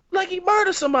like he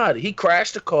murdered somebody. He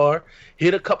crashed a car,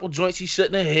 hit a couple joints he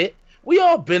shouldn't have hit. We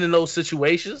all been in those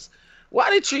situations. Why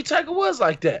they treat Tiger Woods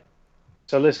like that?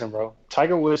 So listen, bro.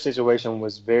 Tiger Woods' situation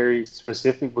was very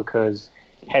specific because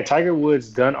had Tiger Woods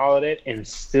done all of that and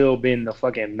still been the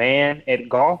fucking man at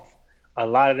golf, a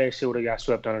lot of that shit would have got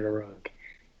swept under the rug.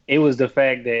 It was the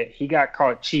fact that he got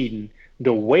caught cheating.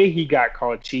 The way he got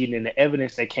caught cheating and the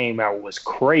evidence that came out was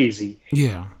crazy.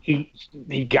 Yeah. He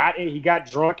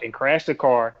got drunk and crashed the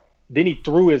car. Then he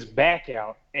threw his back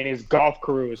out, and his golf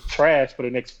career was trash for the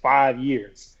next 5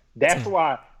 years. That's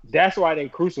why they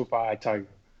crucified Tiger.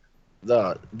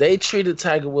 Dog, they treated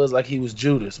Tiger Woods like he was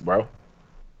Judas, bro.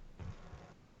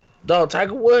 Dog,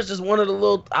 Tiger Woods just wanted a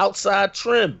little outside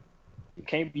trim. You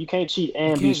can't cheat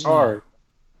and be sorry.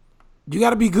 You got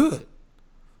to be good.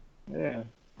 Yeah.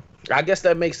 I guess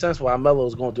that makes sense why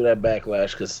Melo's going through that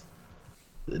backlash because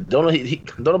don't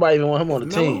nobody even want him on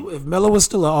the team. If Melo was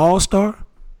still an all-star,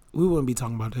 we wouldn't be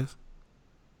talking about this.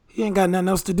 He ain't got nothing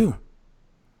else to do.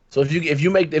 So if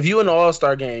you in the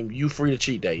All-Star game, you free to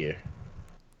cheat that year.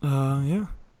 Yeah.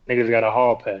 Niggas got a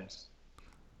hall pass.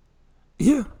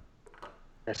 Yeah.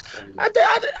 That's crazy.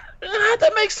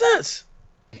 That makes sense.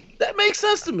 That makes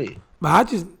sense to me.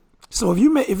 But so if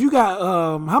you got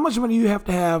how much money you have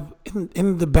to have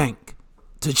in the bank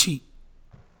to cheat?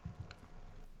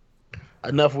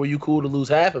 Enough where you cool to lose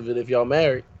half of it if y'all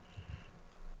married.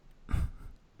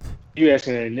 You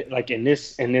asking like in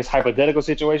this hypothetical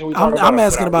situation? I'm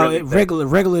asking about regular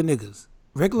niggas,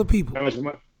 regular people.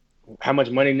 How much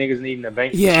money niggas need in the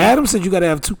bank? Yeah, Adam said you got to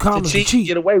have 2 commas to cheat.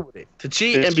 Get away with it. To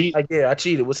cheat and be like, yeah, I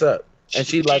cheated. What's up? And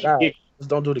she like, all right, just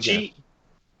don't do it again.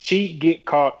 Cheat, get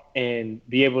caught, and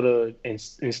be able to and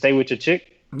stay with your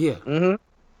chick. Yeah. Mm-hmm.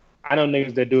 I know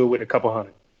niggas that do it with a couple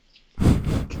hundred.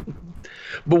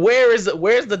 But where's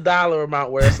the dollar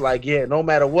amount where it's like, yeah, no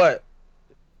matter what,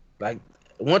 like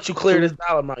once you clear this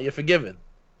dollar amount, you're forgiven.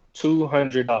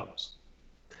 $200.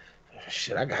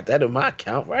 Shit, I got that in my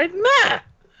account right now.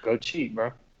 Go cheat,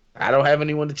 bro. I don't have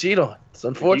anyone to cheat on. It's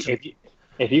unfortunate.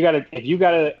 If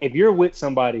you're with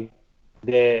somebody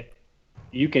that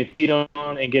you can cheat on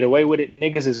and get away with it,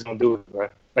 niggas is gonna do it, bro.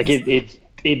 Like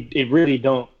it really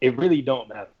don't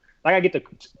matter. Like I get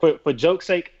for joke's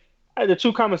sake, the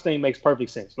 2 commas thing makes perfect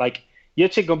sense. Like your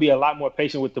chick gonna be a lot more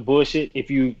patient with the bullshit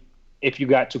if you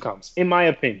got 2 commas, in my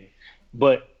opinion.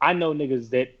 But I know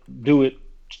niggas that do it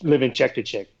living check to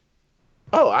check.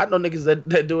 Oh, I know niggas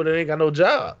that do it and ain't got no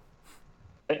job.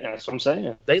 That's what I'm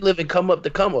saying. They live in come up to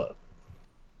come up.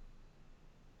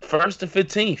 1st and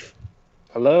 15th.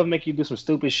 I love make you do some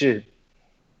stupid shit.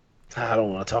 I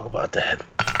don't want to talk about that.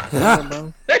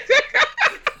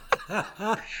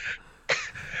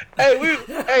 Hey,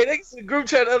 niggas in the group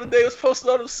chat the other day was posting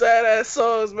all them sad ass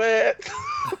songs, man.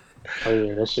 Oh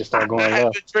yeah, that shit started going I had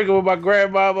up. been drinking with my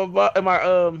grandma, my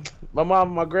mom,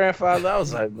 and my grandfather. I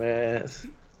was like, man,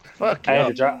 fuck I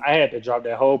you. had to drop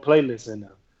that whole playlist in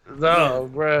there. No,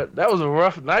 bro, that was a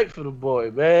rough night for the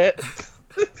boy, man.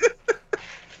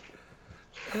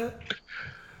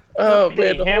 Oh man,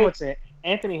 Anthony the whole, Hamilton.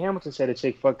 Anthony Hamilton said a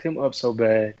chick fucked him up so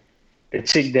bad. The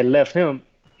chick that left him,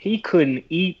 he couldn't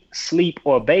eat, sleep,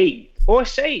 or bathe or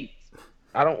shave.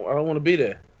 I don't want to be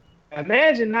there.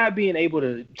 Imagine not being able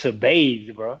to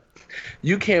bathe, bro.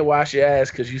 You can't wash your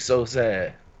ass because you so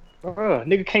sad.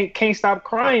 Nigga can't stop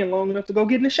crying long enough to go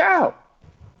get in the shower.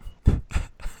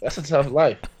 That's a tough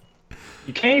life.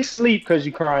 You can't sleep because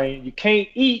you're crying. You can't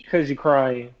eat because you're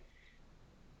crying.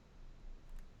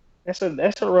 That's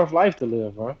a rough life to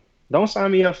live, bro. Don't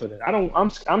sign me up for that.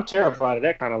 I'm terrified of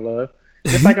that kind of love.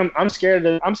 Just like I'm scared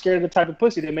of the type of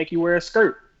pussy that make you wear a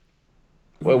skirt.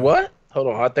 Wait, what? Hold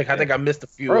on. I think I missed a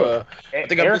few. Bro, I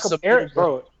think I missed some.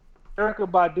 Bro, Erykah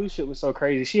Badu shit was so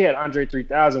crazy. She had Andre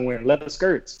 3000 wearing leather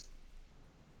skirts.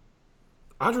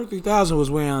 Andre 3000 was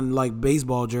wearing like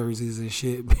baseball jerseys and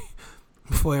shit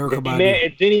before Erykah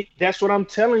Badu. That's what I'm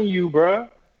telling you, bro.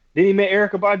 Then he met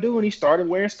Erykah Badu and he started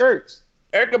wearing skirts.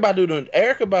 Erykah Badu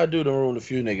done ruined a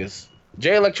few niggas.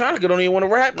 Jay Electronica don't even want to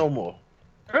rap no more.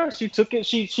 Bro, she took it.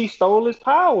 She stole his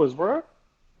powers, bro.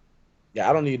 Yeah,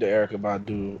 I don't need the Erykah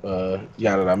Badu.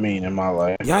 Yeah, that I mean in my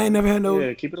life. Y'all ain't never had no.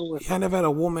 Yeah, keep it away. Y'all never had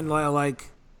a woman like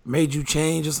made you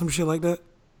change or some shit like that.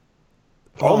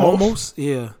 Almost.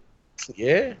 Yeah.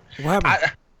 Yeah. What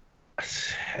happened?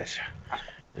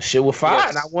 The shit was fine.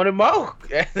 Yes. I wanted more.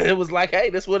 It was like, hey,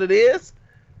 this what it is.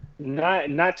 Not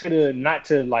to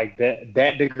like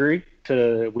that degree.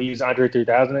 We use Andre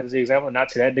 3000 as the example. Not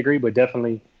to that degree, but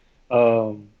definitely,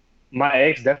 my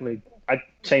ex definitely. I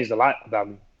changed a lot about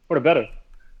me for the better.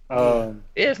 Yeah,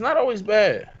 it's not always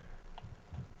bad.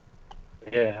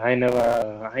 Yeah, I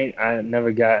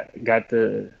never got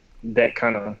that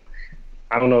kind of.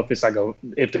 I don't know if it's like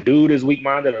if the dude is weak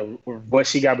minded or what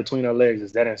she got between her legs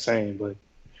is that insane. But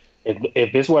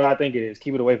if it's what I think it is,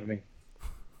 keep it away from me.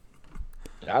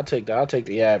 I'll take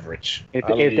the average.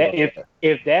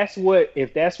 If that's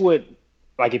what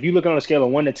like if you look on a scale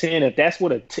of 1 to 10, if that's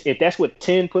what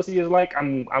 10 pussy is like,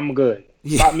 I'm good.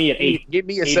 Yeah. Stop me at 8. Give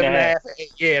me a 7.5.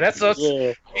 8. Yeah, that's us.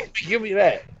 Yeah. Give me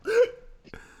that.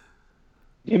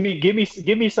 Give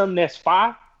me something that's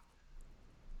 5.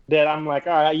 That I'm like,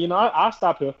 all right, I'll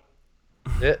stop here.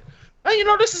 Yeah. Hey,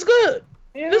 this is good.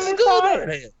 Yeah, This is it's good. all right.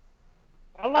 Right here.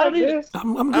 I like this.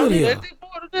 I'm good here.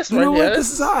 This You right know here. what?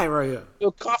 This is alright right here.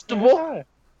 Feel comfortable.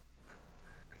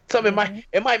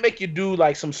 It might make you do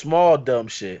like some small dumb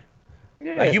shit.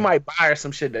 Yeah. Like you might buy her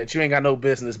some shit that you ain't got no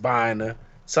business buying her.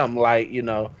 Something like,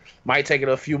 might take her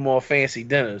to a few more fancy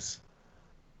dinners.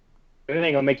 It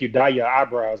ain't gonna make you dye your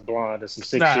eyebrows blonde or some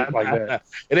sick shit like that. Nah.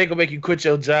 It ain't gonna make you quit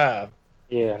your job.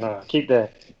 Yeah, nah, keep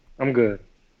that. I'm good.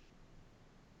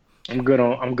 I'm good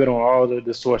on all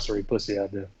the sorcery pussy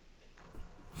out there.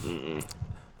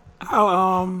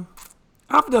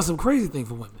 I've done some crazy things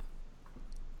for women.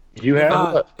 You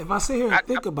have? If I sit here and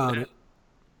think about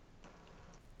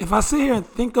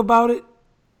it,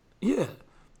 yeah.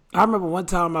 I remember one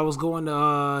time I was going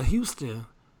to Houston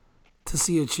to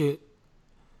see a chick.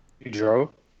 You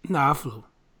drove? Nah, I flew.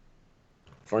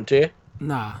 Frontier?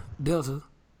 Nah, Delta.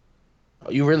 Oh,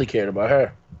 you really cared about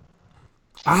her.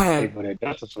 I didn't Pick want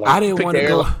the to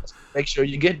go, airline. Make sure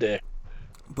you get there.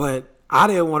 but I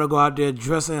didn't want to go out there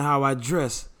dressing how I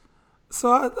dress.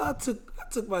 So I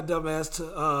took my dumb ass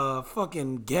to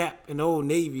fucking Gap and Old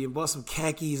Navy and bought some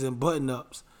khakis and button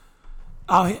ups.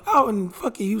 Out in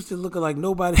fucking Houston looking like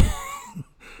nobody.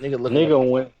 Nigga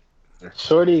went.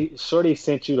 Shorty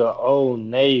sent you to Old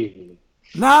Navy.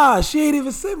 Nah, she ain't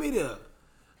even sent me there.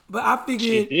 But I She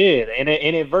figured, did, and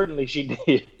inadvertently she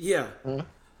did. yeah,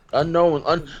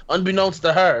 Unbeknownst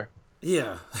to her,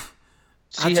 yeah.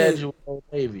 she had you in Old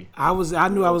Navy. I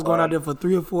knew I was going out there for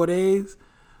 3 or 4 days.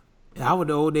 And I went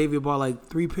to Old Navy and bought like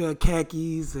 3 pair of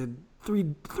khakis and three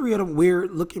of them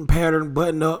weird looking pattern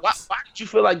button ups. Why did you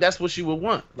feel like that's what she would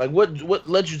want? Like what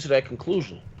led you to that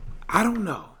conclusion? I don't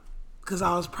know, cause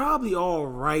I was probably all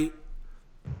right.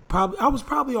 I was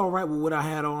probably all right with what I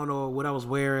had on or what I was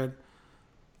wearing.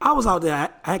 I was out there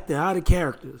acting out of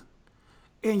character,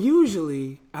 and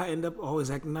usually I end up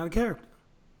always acting out of character.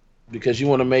 Because you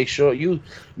want to make sure you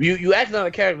acting out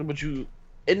of character, but you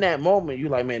in that moment you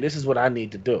like, man, this is what I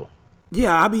need to do.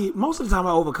 Yeah, most of the time I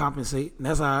overcompensate, and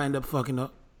that's how I end up fucking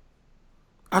up.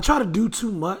 I try to do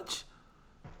too much.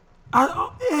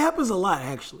 It happens a lot,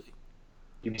 actually.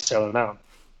 You be selling out.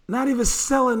 Not even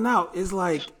selling out. It's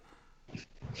like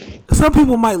some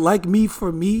people might like me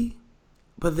for me,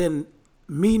 but then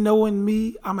me knowing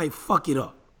me, I might fuck it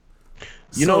up.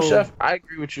 You know, Chef, I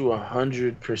agree with you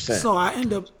 100%. So I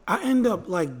end up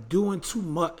like doing too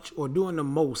much or doing the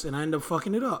most, and I end up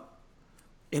fucking it up.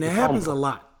 And it happens a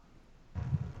lot.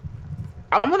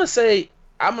 I'm gonna say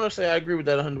I agree with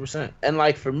that 100%. And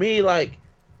like for me, like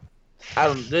I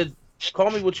don't did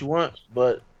call me what you want,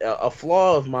 but a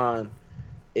flaw of mine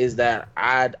is that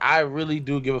I really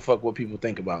do give a fuck what people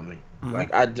think about me. Mhm.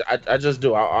 Like I just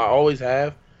do. I always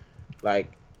have.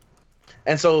 Like,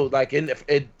 and so like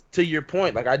it to your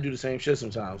point, like I do the same shit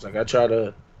sometimes. Like I try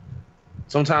to.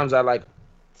 Sometimes I like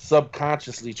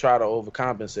subconsciously try to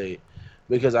overcompensate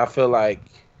because I feel like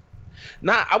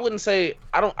I wouldn't say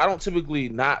I don't typically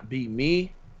not be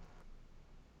me,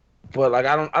 but like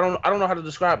I don't know how to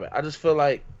describe it. I just feel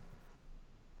like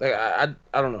I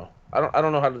don't know. I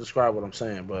don't know how to describe what I'm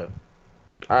saying, but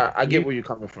I get where you're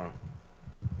coming from.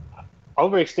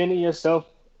 Overextending yourself,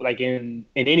 like in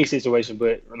any situation,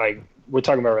 but like we're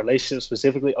talking about relationships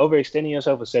specifically, overextending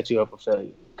yourself will set you up for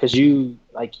failure. Because when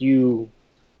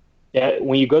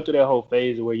you go through that whole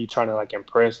phase where you're trying to like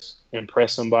impress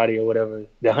somebody or whatever,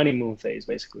 the honeymoon phase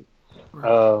basically.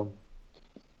 Right.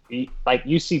 Like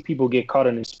you see people get caught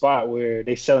in a spot where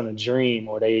they selling a dream,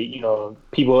 or they,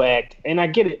 people act, and I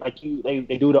get it, like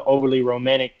they do the overly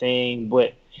romantic thing,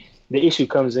 but the issue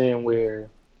comes in where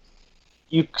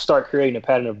you start creating a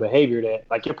pattern of behavior that,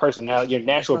 like, your personality, your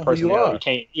natural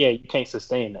personality you can't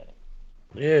sustain that.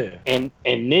 Yeah. And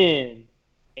then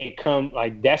it come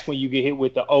like that's when you get hit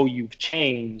with the you've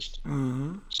changed,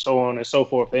 so on and so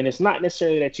forth. And it's not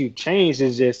necessarily that you've changed,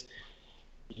 it's just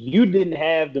you didn't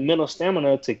have the mental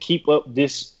stamina to keep up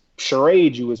this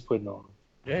charade you was putting on.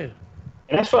 Yeah.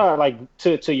 And that's why, like,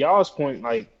 to y'all's point,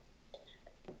 like,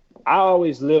 I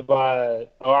always live by,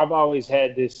 or I've always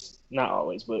had this, not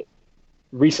always, but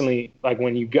recently, like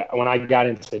when I got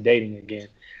into dating again,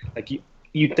 like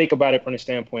you think about it from the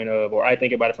standpoint of, or I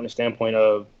think about it from the standpoint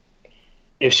of,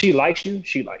 if she likes you,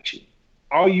 she likes you.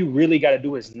 All you really got to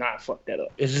do is not fuck that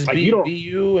up. It's just like, be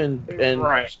you and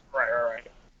right.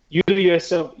 You do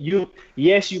yourself.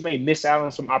 Yes, you may miss out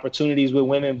on some opportunities with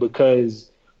women because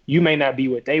you may not be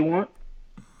what they want,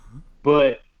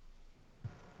 but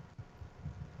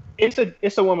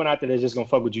it's a woman out there that's just gonna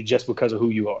fuck with you just because of who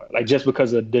you are, like just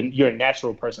because of your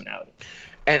natural personality.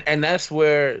 And that's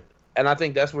where, and I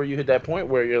think that's where you hit that point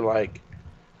where you're like,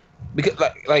 because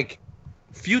like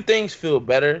few things feel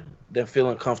better than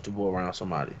feeling comfortable around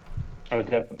somebody.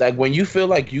 Okay. Like when you feel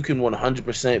like you can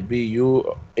 100% be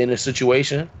you in a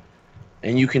situation,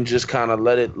 and you can just kind of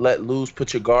let loose,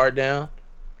 put your guard down.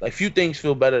 Like few things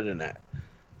feel better than that.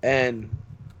 And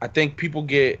I think people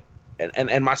get,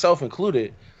 and myself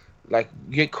included, like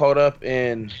get caught up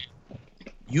in,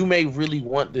 you may really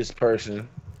want this person,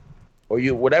 or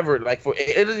you whatever. Like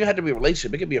it doesn't even have to be a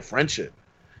relationship. It could be a friendship.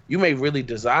 You may really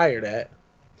desire that,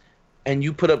 and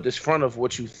you put up this front of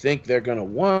what you think they're gonna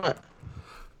want,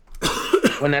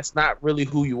 when that's not really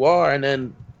who you are. And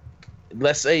then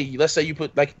let's say you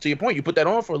put, like, to your point, you put that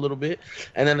on for a little bit,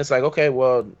 and then it's like, okay,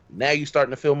 well, now you're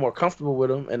starting to feel more comfortable with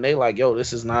them, and they like, yo,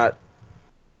 this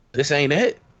ain't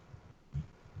it.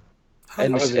 How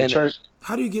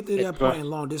do you get to that point in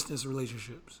long distance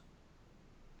relationships?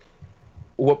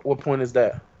 What point is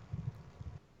that?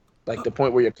 Like the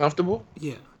point where you're comfortable?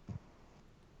 Yeah.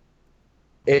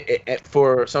 It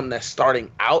for something that's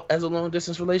starting out as a long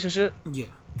distance relationship? Yeah.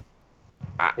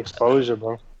 Exposure,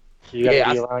 bro. You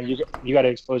gotta be around. You gotta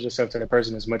expose yourself to the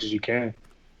person as much as you can.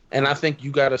 And I think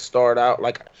you gotta start out,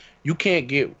 like, you can't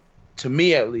get, to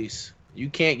me at least, you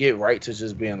can't get right to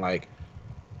just being like,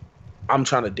 I'm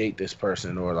trying to date this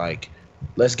person, or like,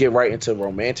 let's get right into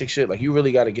romantic shit. Like, you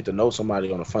really got to get to know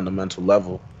somebody on a fundamental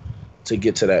level to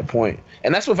get to that point.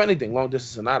 And that's with anything, long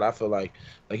distance or not. I feel like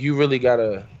you really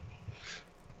gotta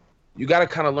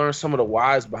kind of learn some of the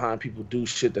whys behind people do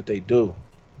shit that they do.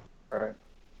 Right.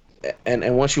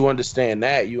 And once you understand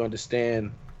that, you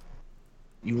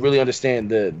really understand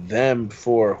them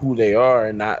for who they are,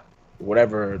 and not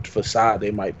whatever facade they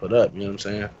might put up. You know what I'm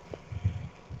saying?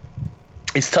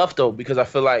 It's tough though, because I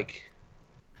feel like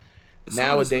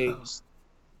nowadays,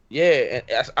 and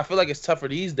I feel like it's tougher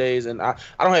these days, and I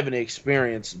don't have any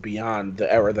experience beyond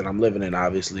the era that I'm living in,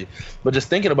 obviously, but just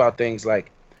thinking about things,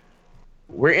 like,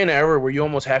 we're in an era where you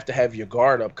almost have to have your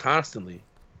guard up constantly,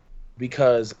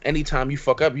 because anytime you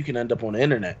fuck up, you can end up on the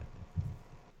internet.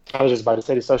 I was just about to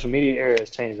say the social media era has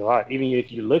changed a lot. Even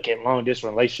if you look at long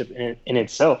distance relationship in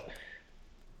itself,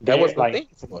 that was the thing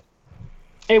before.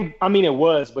 It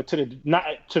was, but not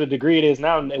to the degree it is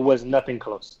now, it was nothing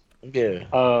close.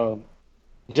 Yeah.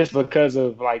 Just because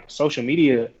of, like, social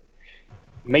media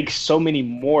makes so many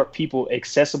more people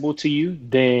accessible to you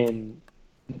than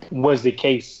was the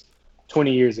case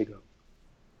 20 years ago.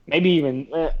 Maybe even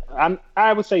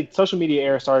I would say social media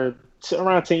era started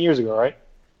around 10 years ago, right?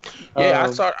 Yeah,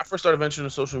 I first started venturing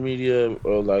to social media,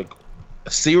 like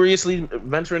seriously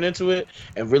venturing into it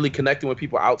and really connecting with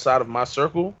people outside of my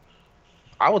circle.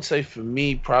 I would say for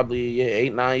me, probably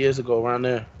 8-9 years ago, around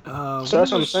there. So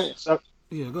that's what I'm saying. So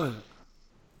Yeah, go ahead.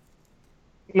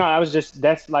 no, I was just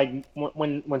that's like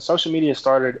when social media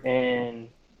started, and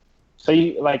so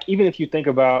you like even if you think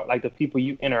about like the people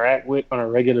you interact with on a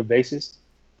regular basis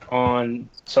on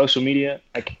social media,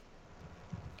 like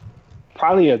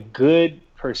probably a good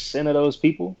percent of those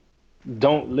people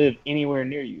don't live anywhere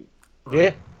near you.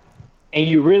 Yeah. And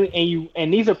you really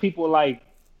and these are people like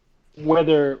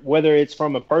whether it's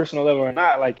from a personal level or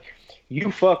not, like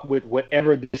you fuck with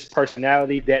whatever this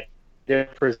personality that they're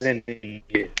presenting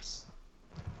is.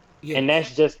 Yeah. And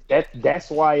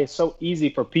that's why it's so easy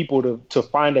for people to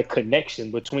find a connection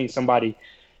between somebody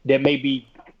that may be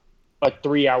a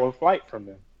 3-hour flight from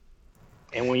them.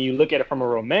 And when you look at it from a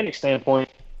romantic standpoint,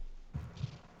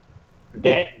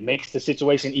 that makes the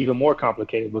situation even more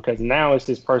complicated because now it's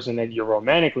this person that you're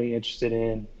romantically interested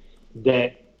in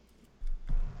that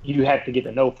you have to get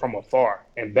to know from afar.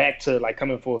 And back to like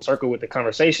coming full circle with the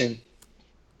conversation,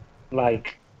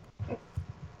 like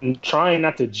trying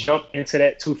not to jump into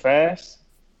that too fast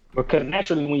because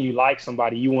naturally when you like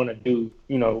somebody, you want to do,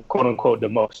 quote unquote, the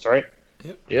most, right?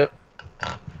 Yep.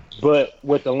 But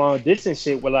with the long distance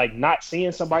shit, with like not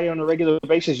seeing somebody on a regular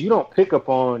basis, you don't pick up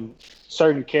on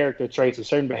certain character traits or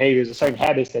certain behaviors or certain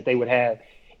habits that they would have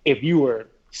if you were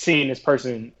seeing this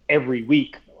person every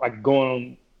week, like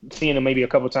seeing them maybe a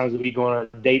couple times a week, going on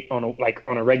a date on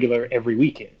a regular every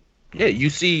weekend. Yeah,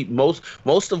 you see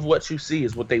most of what you see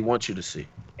is what they want you to see,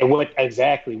 and what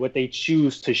they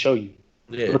choose to show you.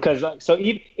 Yeah. Because so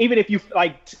even if you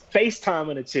like FaceTime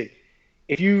on a chick,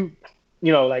 if you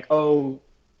like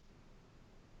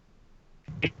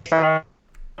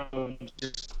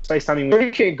just FaceTime,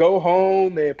 you can go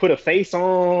home and put a face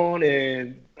on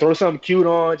and throw something cute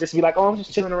on, just be like, oh, I'm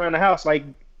just chilling around the house, like.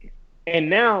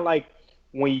 And now, like,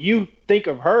 when you think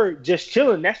of her just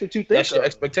chilling, that's what you think. That's your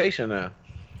expectation now.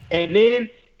 And then,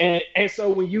 and so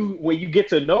when you get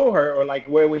to know her, or like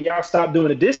when y'all stop doing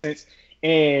the distance,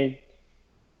 and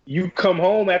you come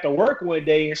home after work one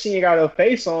day and she ain't got her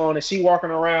face on and she walking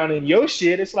around in your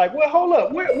shit, it's like, well, hold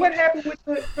up, what happened with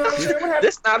the? What happened?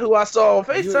 This not who I saw on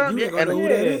FaceTime. You know who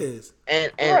that is.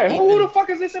 And right, who the fuck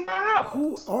is this in my house?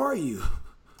 Who are you?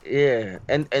 Yeah,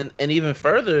 and even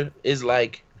further is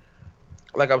like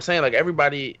I'm saying, like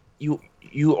everybody,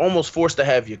 you almost forced to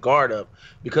have your guard up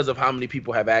because of how many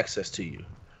people have access to you,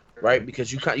 right?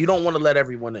 Because you don't want to let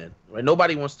everyone in, right?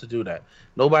 Nobody wants to do that.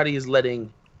 Nobody is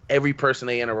letting every person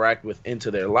they interact with into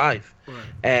their life, right.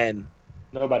 And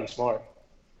nobody's smart.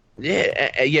 Yeah,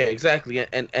 exactly,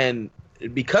 and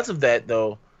because of that,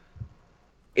 though,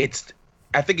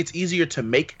 I think it's easier to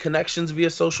make connections via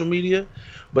social media,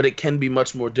 but it can be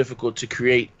much more difficult to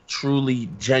create truly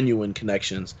genuine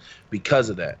connections because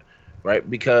of that, right?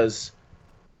 Because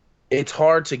it's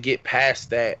hard to get past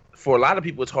that. For a lot of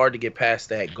people, it's hard to get past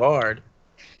that guard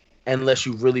unless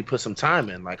you really put some time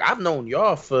in. Like, I've known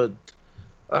y'all for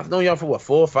what,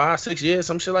 4, 5, 6 years,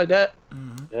 some shit like that.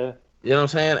 Mm-hmm. Yeah. You know what I'm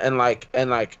saying? And like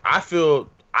I feel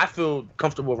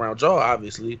comfortable around y'all,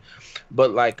 obviously,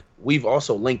 but like we've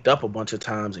also linked up a bunch of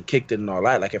times and kicked it and all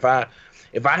that. Like if I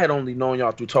had only known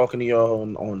y'all through talking to y'all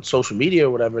on social media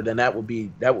or whatever, then that would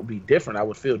be different. I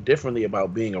would feel differently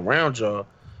about being around y'all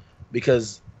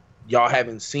because y'all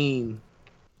haven't seen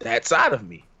that side of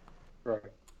me. Right.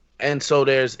 And so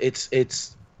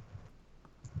it's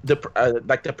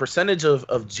the percentage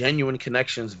of genuine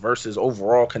connections versus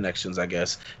overall connections, I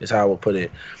guess, is how I would put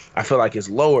it. I feel like it's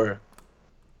lower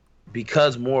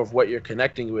because more of what you're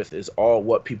connecting with is all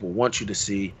what people want you to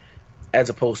see as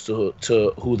opposed to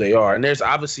who they are. And there's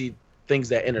obviously things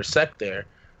that intersect there,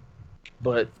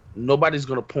 but nobody's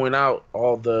going to point out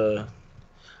all the,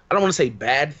 I don't want to say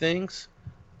bad things,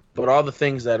 but all the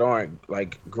things that aren't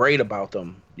like great about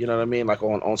them. You know what I mean? Like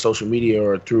on social media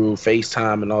or through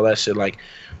FaceTime and all that shit. Like, you know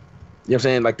what I'm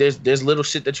saying? Like there's little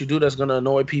shit that you do that's gonna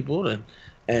annoy people,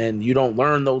 and you don't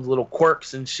learn those little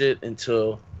quirks and shit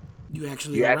until you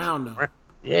actually around them.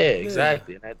 Yeah,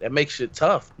 exactly. And that makes shit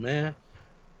tough, man.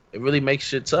 It really makes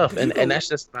shit tough. And that's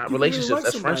just not relationships, really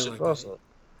that's friendships like also.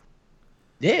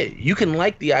 That. Yeah, you can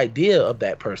like the idea of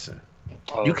that person.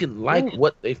 You can like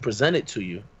what they've presented to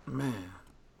you. Man.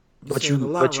 But you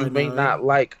may not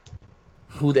like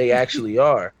who they actually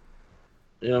are.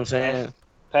 You know what I'm saying?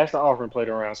 Pass the offering plate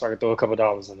around so I can throw a couple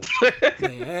dollars in it.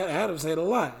 Yeah, Adam said a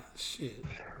lot. Shit.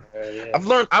 Yeah. I've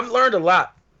learned a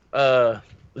lot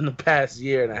in the past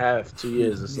year and a half, 2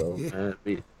 years or so. Man.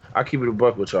 I'll keep it a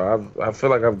buck with y'all. I feel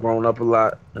like I've grown up a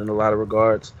lot in a lot of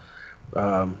regards.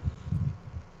 I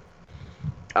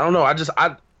don't know.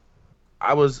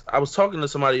 I was talking to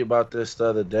somebody about this the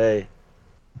other day,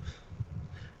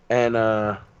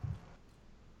 and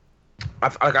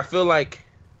I feel like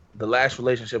the last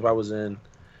relationship I was in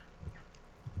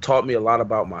taught me a lot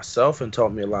about myself and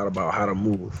taught me a lot about how to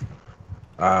move.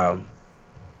 Um,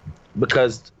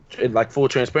 because like full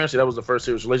transparency, that was the first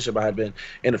serious relationship I had been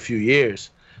in a few years,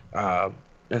 and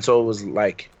so it was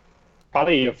like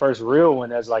Probably your first real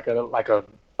one as like a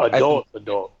adult.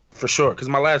 for sure. Because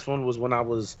my last one was when I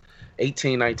was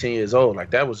 18, 19 years old.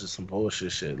 Like that was just some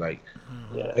bullshit shit. Like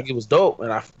Yeah. it was dope,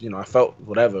 and I felt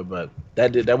whatever, but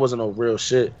that wasn't no real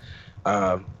shit.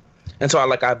 And so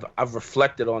I've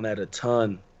reflected on that a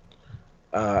ton,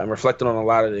 and reflected on a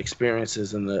lot of the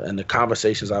experiences and the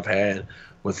conversations I've had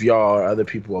with y'all or other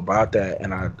people about that.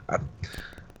 And I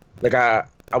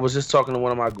was just talking to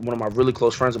one of my really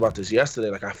close friends about this yesterday.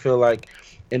 Like I feel like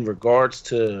in regards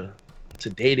to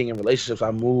dating and relationships,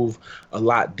 I move a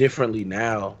lot differently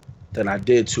now than I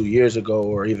did 2 years ago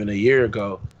or even a year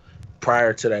ago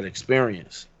prior to that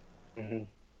experience. Mhm.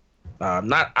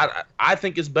 I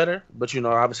think it's better, but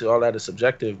obviously all that is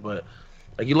subjective. But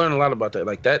like you learn a lot about that.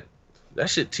 Like that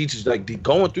shit teaches, like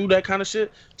going through that kind of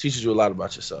shit teaches you a lot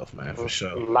about yourself, man, for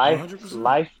sure. Life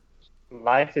 100%.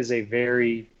 life is a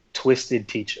very twisted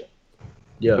teacher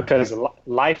Yeah. because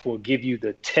life will give you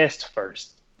the test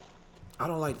first I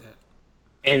don't like that.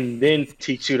 and then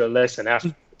teach you the lesson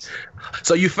after.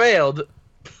 So you failed.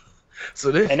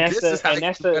 So this, And that's this is how and you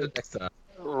that's do better next time.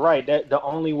 right. That the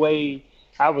only way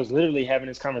I was literally having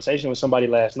this conversation with somebody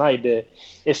last night that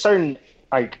it's certain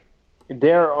like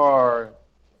there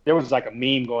was like a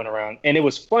meme going around and it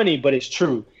was funny but it's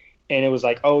true. And it was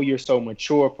like, oh, you're so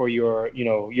mature for your,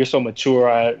 you're so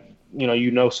mature.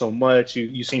 You know so much.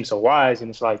 You seem so wise. And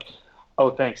it's like,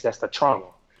 oh, thanks. That's the trauma.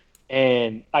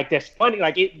 And like that's funny.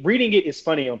 Like reading it is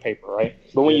funny on paper, right?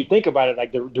 But when you think about it,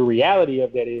 like the reality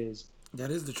of that is That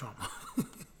is the trauma.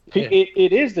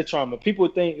 it is the trauma. People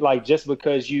think like just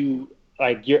because you're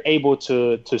able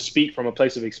to speak from a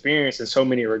place of experience in so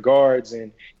many regards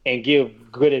and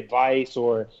give good advice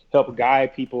or help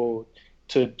guide people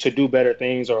to do better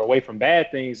things or away from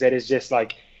bad things, that is just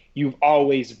like you've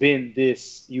always been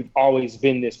this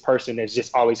person that's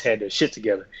just always had their shit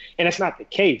together. And that's not the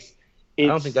case. I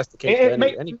don't think that's the case for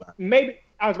anybody. Maybe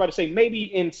I was about to say maybe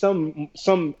in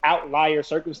some outlier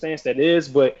circumstance that is,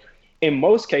 but in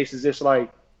most cases it's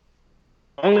like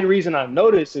only reason I know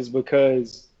this is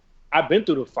because I've been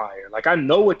through the fire. Like I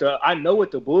know what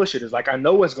the bullshit is. Like I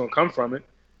know what's gonna come from it.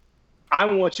 I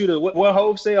want you to what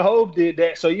Hov said. Hov did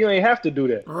that, so you ain't have to do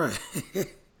that. Right.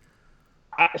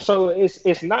 So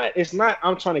it's not.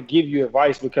 I'm trying to give you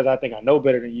advice because I think I know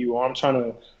better than you, or I'm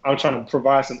trying to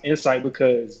provide some insight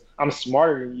because I'm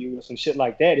smarter than you, or some shit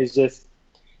like that. It's just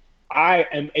I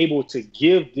am able to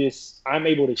give this. I'm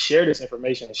able to share this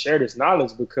information and share this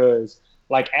knowledge because,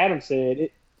 like Adam said,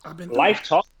 life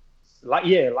taught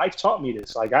me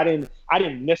this. Like I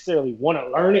didn't necessarily want to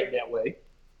learn it that way,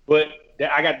 but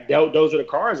I got dealt. Those are the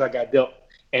cards I got dealt,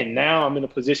 and now I'm in a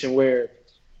position where,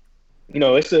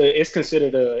 it's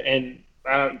considered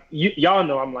y'all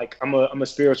know I'm a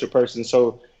spiritual person,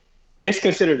 so it's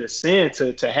considered a sin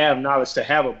to have knowledge, to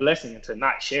have a blessing, and to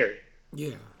not share it.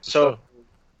 Yeah. So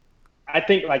I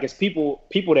think like it's people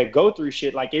that go through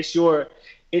shit, like it's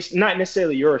not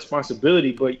necessarily your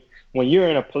responsibility, but when you're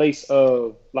in a place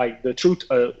of like the truth,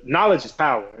 knowledge is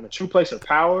power, and a true place of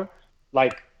power,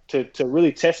 like to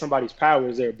really test somebody's power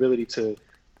is their ability to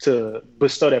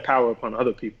bestow that power upon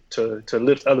other people, to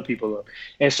lift other people up.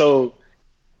 And so,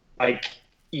 like,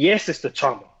 yes, it's the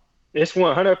trauma. It's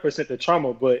 100% the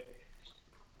trauma, but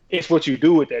it's what you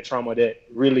do with that trauma that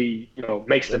really,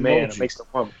 makes the man or makes the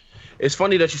woman. It's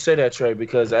funny that you say that, Trey,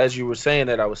 because as you were saying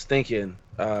that, I was thinking,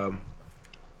 I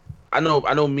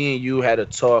know me and you had a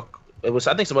talk. I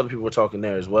think some other people were talking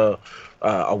there as well,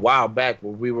 a while back,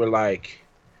 where we were like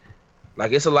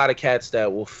it's a lot of cats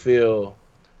that will feel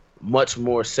much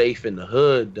more safe in the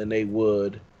hood than they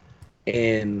would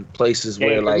in places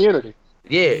where community.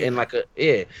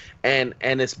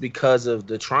 and it's because of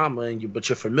the trauma but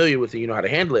you're familiar with it, you know how to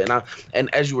handle it.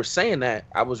 And as you were saying that,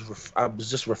 I was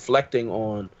just reflecting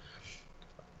on,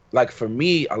 like, for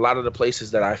me, a lot of the places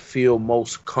that I feel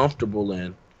most comfortable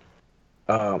in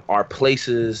are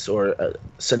places or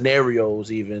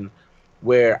scenarios even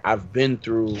where I've been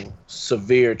through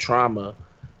severe trauma,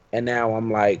 and now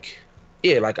I'm like,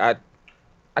 like I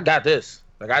got this.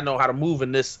 Like I know how to move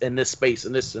in this space,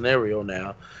 in this scenario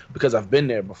now, because I've been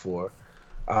there before.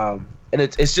 And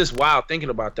it's just wild thinking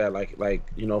about that. Like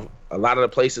a lot of the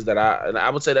places and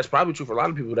I would say that's probably true for a lot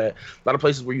of people, that a lot of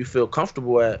places where you feel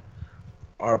comfortable at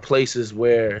are places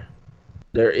where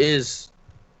there is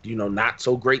not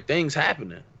so great things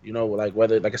happening. Like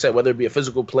like I said, whether it be a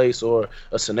physical place or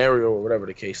a scenario or whatever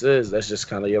the case is, that's just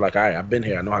kind of, you're like, all right, I've been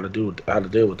here. I know how to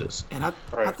deal with this. And I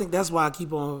think that's why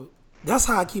that's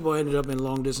how I keep on ended up in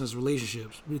long distance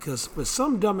relationships, because for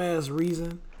some dumbass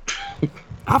reason,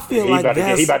 I feel he like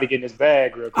he about to get in his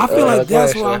bag real quick. I feel like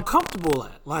that's okay, where sure. I'm comfortable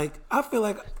at. Like, I feel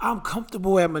like I'm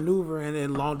comfortable at maneuvering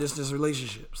in long distance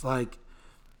relationships. Like,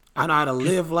 I know how to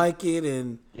live like it,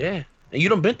 and Yeah, and you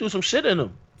done been through some shit in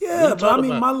them. yeah, but I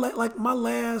mean, my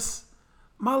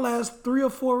last 3 or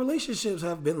 4 relationships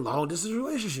have been long distance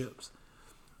relationships.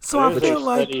 So I feel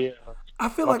like Go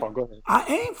ahead. I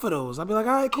aim for those. I'd be like,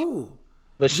 all right, cool.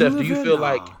 But Chef, do live you here? feel Nah,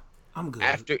 like I'm good.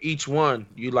 after each one,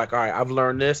 you like, all right, I've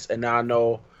learned this, and now I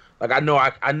know, like, I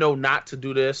know not to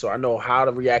do this, or I know how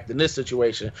to react in this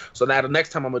situation. So now the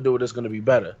next time I'm gonna do it, it's gonna be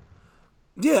better.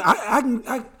 Yeah, I didn't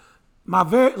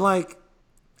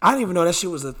even know that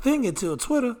shit was a thing until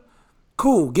Twitter.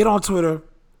 Cool, get on Twitter,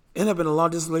 end up in a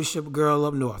long distance relationship with a girl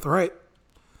up north, right?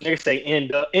 Niggas say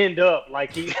end up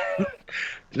like he.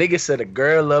 Nigga said a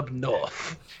girl up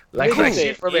north, like Nigga she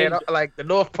said from end- like the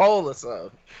North Pole or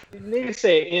something. Niggas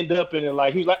say end up in it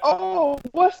like he's like, oh,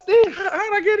 what's this? How'd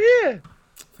I get here?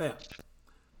 Fam.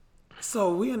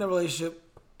 So we in a relationship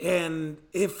and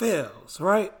it fails,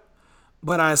 right?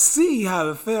 But I see how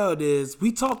it failed is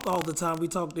we talked all the time, we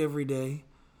talked every day.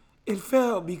 It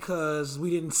failed because we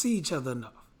didn't see each other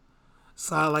enough.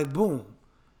 So I like, boom.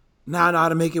 Now I know how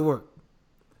to make it work.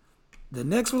 The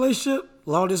next relationship,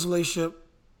 long distance relationship,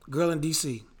 girl in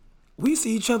DC. We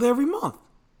see each other every month.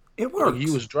 It works.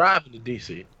 You was driving to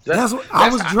DC. I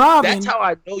was driving. That's how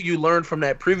I know you learned from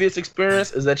that previous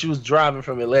experience, is that you was driving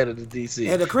from Atlanta to DC.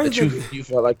 And the crazy that you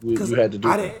felt like you had to do.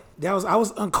 I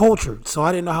was uncultured, so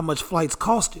I didn't know how much flights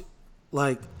costed.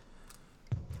 Like,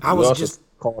 I was just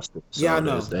costed. So yeah, I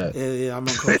know. that. Yeah, I'm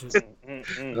uncultured.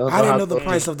 I didn't know the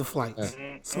price of the flights,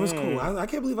 so it's cool. I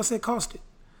can't believe I said costed.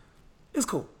 It's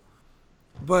cool,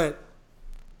 but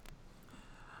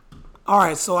all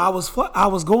right. So I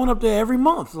was going up there every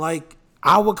month. Like,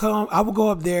 I would go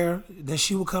up there, then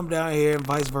she would come down here, and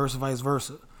vice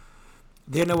versa.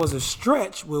 Then there was a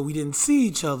stretch where we didn't see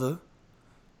each other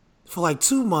for like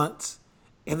 2 months,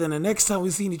 and then the next time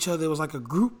we seen each other, it was like a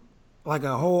group, like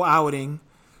a whole outing,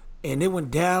 and it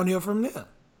went downhill from there.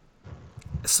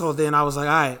 So then I was like,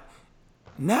 all right,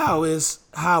 now is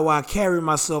how I carry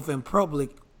myself in public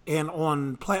and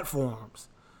on platforms.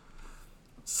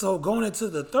 So going into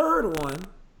the third one,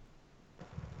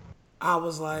 I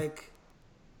was like,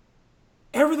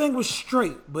 everything was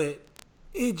straight, but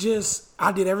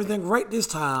I did everything right this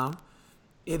time.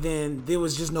 And then there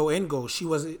was just no end goal. She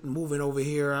wasn't moving over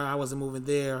here. I wasn't moving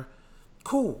there.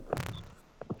 Cool.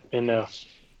 And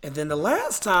And then the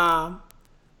last time,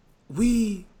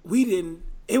 we didn't.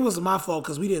 It was my fault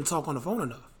because we didn't talk on the phone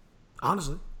enough.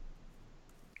 Honestly.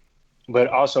 but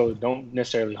also don't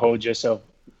necessarily hold yourself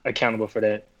accountable for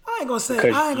that. I ain't gonna say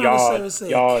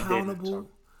y'all accountable. didn't.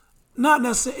 Not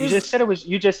necessarily.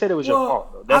 You just said it was your Well,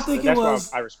 fault though. I think it was.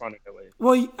 Why I responded that way.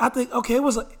 Well, I think okay. It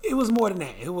was more than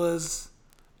that. It was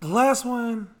the last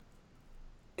one.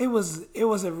 It was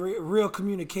a real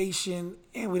communication,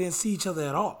 and we didn't see each other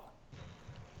at all.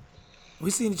 We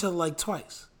seen each other like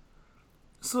twice.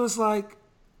 So it's like,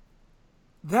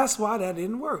 that's why that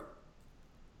didn't work.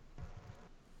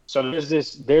 So there's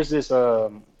this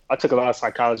I took a lot of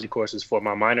psychology courses for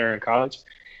my minor in college,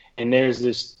 and there's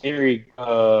this theory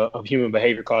of human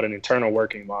behavior called an internal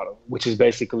working model, which is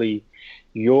basically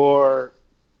your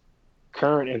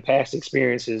current and past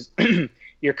experiences.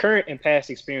 Your current and past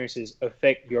experiences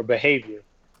affect your behavior,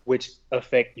 which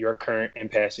affect your current and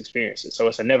past experiences. So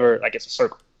it's it's a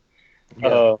circle.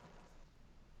 Yeah.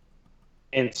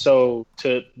 And so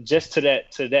to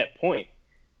that point,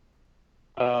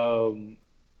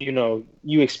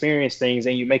 you experience things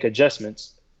and you make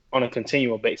adjustments on a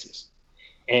continual basis.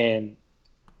 And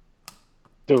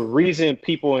the reason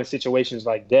people in situations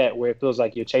like that, where it feels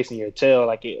like you're chasing your tail,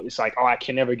 like it's like, oh, I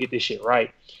can never get this shit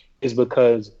right, is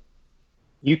because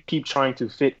you keep trying to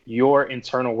fit your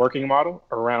internal working model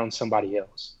around somebody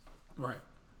else. Right.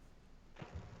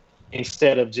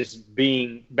 Instead of just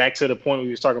being back to the point we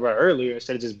was talking about earlier,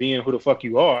 instead of just being who the fuck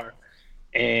you are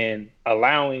and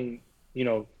allowing,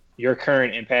 your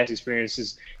current and past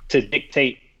experiences to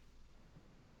dictate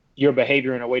your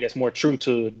behavior in a way that's more true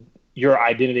to your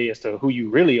identity as to who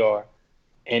you really are,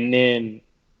 and then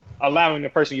allowing the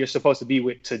person you're supposed to be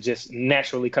with to just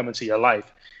naturally come into your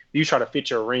life. You try to fit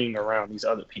your ring around these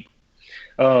other people.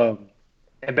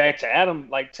 And back to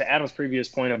Adam's previous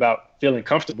point about feeling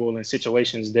comfortable in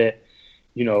situations that,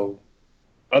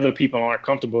 other people aren't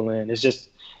comfortable in. It's just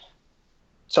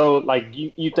So like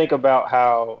you think about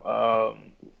how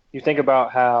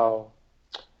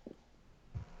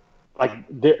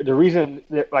like the reason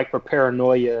that, like for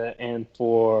paranoia and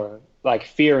for like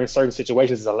fear in certain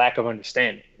situations is a lack of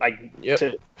understanding. Like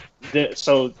Yep.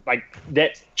 so like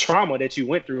that trauma that you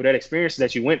went through, that experience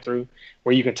that you went through,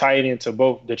 where you can tie it into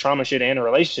both the trauma shit and the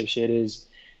relationship shit is,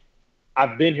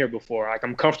 I've been here before. Like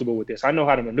I'm comfortable with this. I know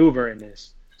how to maneuver in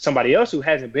this. Somebody else who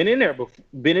hasn't been in there,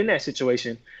 been in that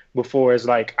situation before, is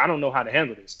like, I don't know how to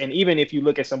handle this. And even if you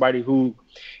look at somebody who,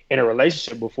 in a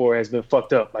relationship before, has been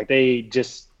fucked up, like they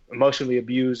just emotionally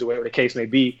abused or whatever the case may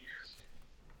be,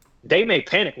 they may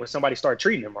panic when somebody start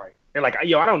treating them right. They're like,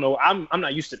 yo, I don't know, I'm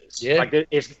not used to this. Yeah. Like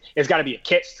it's got to be a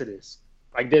catch to this.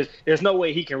 Like there's no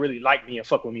way he can really like me and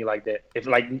fuck with me like that. If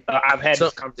like I've had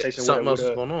this conversation something with else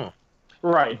is going on.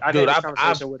 Right. I've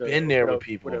been there with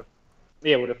people.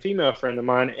 With a female friend of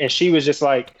mine, and she was just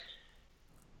like,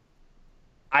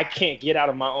 I can't get out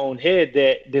of my own head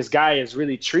that this guy is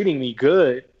really treating me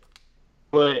good,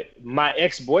 but my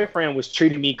ex-boyfriend was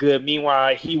treating me good.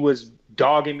 Meanwhile, he was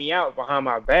dogging me out behind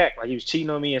my back, like he was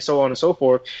cheating on me and so on and so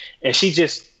forth. And she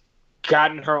just got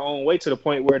in her own way to the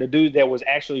point where the dude that was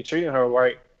actually treating her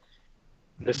right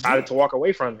decided to walk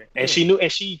away from it. And she knew,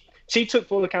 and she took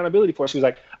full accountability for it. She was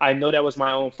like, I know that was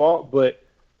my own fault, but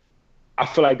I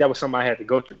feel like that was something I had to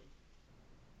go through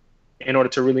in order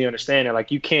to really understand it. Like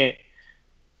you can't,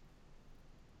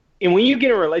 and when you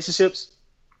get in relationships,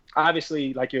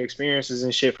 obviously like your experiences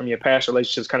and shit from your past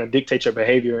relationships kind of dictate your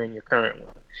behavior in your current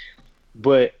one.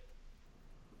 But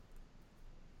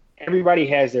everybody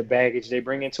has their baggage they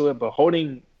bring into it, but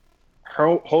holding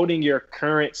your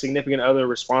current significant other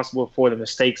responsible for the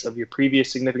mistakes of your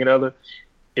previous significant other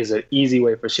is an easy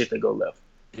way for shit to go left.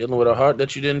 Dealing with a heart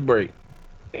that you didn't break.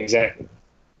 Exactly.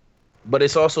 But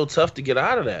it's also tough to get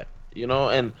out of that, you know?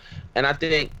 And I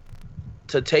think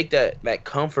to take that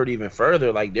comfort even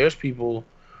further, like there's people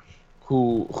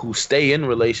who stay in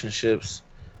relationships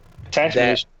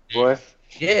Attachment boy.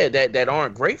 Yeah, that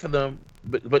aren't great for them,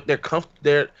 but they're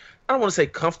I don't want to say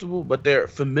comfortable, but they're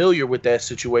familiar with that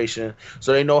situation,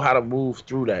 so they know how to move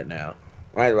through that now.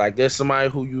 Right? Like there's somebody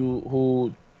who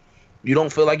you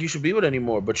don't feel like you should be with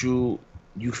anymore, but you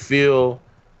feel,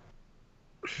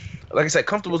 like I said,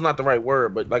 comfortable is not the right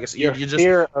word, but like I said, your you just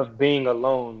fear of being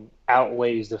alone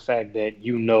outweighs the fact that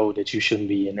you know that you shouldn't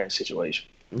be in that situation.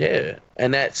 Yeah,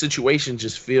 and that situation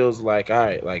just feels like, all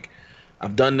right, like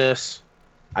I've done this,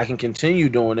 I can continue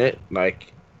doing it,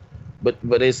 like, but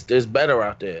there's better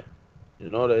out there, you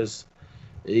know. And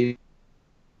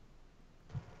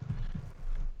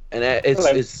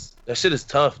it's that shit is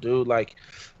tough, dude. Like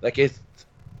the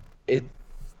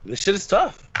shit is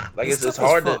tough. Like it's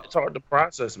hard to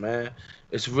process, man.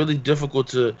 It's really difficult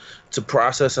to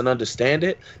process and understand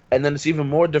it, and then it's even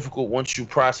more difficult once you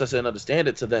process and understand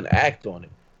it to then act on it.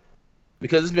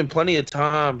 Because there's been plenty of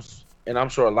times, and I'm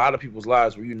sure a lot of people's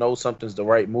lives, where you know something's the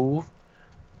right move,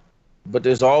 but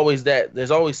there's always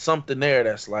something there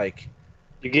that's like,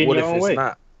 you get what your if own it's way.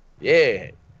 not?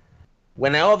 Yeah.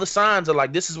 When all the signs are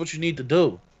like, this is what you need to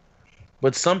do,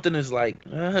 but something is like,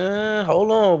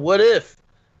 hold on, what if?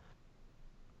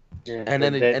 Yeah, And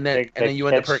then you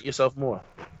end up hurting yourself more.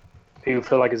 People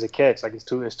feel like it's a catch, like it's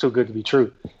too good to be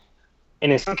true.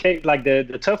 And in some case, like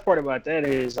the tough part about that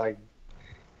is like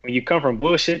when you come from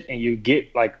bullshit and you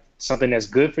get like something that's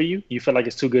good for you, you feel like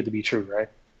it's too good to be true, right?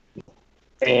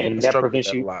 And that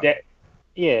prevents you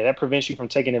that prevents you from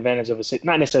taking advantage of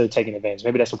not necessarily taking advantage,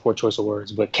 maybe that's a poor choice of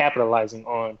words, but capitalizing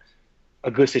on a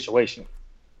good situation.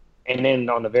 And then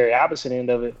on the very opposite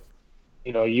end of it,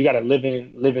 you know, you got to live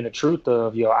in the truth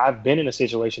of, yo, I've been in a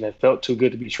situation that felt too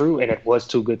good to be true, and it was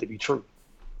too good to be true.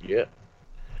 Yeah.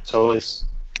 So it's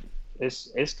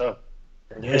tough.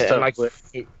 It's tough, like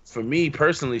for me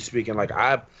personally speaking, like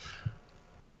I've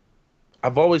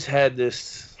always had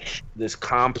this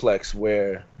complex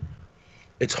where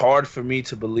it's hard for me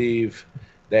to believe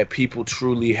that people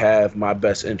truly have my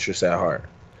best interests at heart.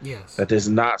 Yes. That there's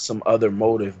not some other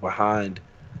motive behind.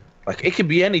 Like it could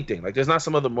be anything. Like there's not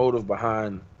some other motive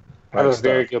behind. I have a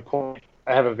very good point.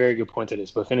 I have a very good point to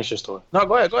this, but finish your story. No,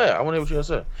 go ahead. I want to hear what you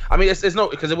say. I mean, it's no,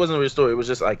 because it wasn't a real story. It was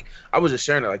just like I was just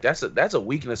sharing it. Like that's a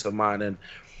weakness of mine,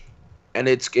 and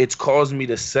it's caused me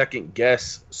to second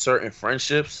guess certain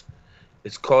friendships.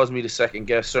 It's caused me to second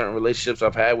guess certain relationships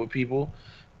I've had with people,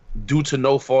 due to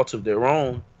no fault of their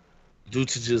own, due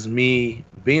to just me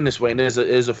being this way. And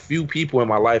there's a few people in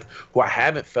my life who I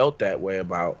haven't felt that way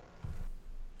about,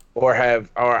 or I've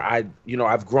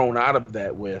grown out of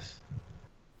that with.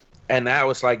 And now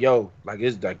it's like, yo, like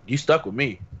it's like you stuck with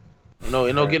me, you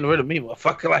know, getting rid of me,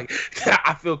 motherfucker. Like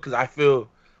I feel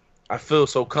I feel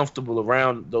so comfortable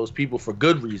around those people for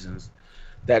good reasons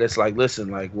that it's like,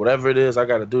 listen, like whatever it is I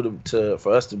got to do to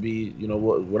for us to be, you know,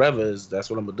 whatever is, that's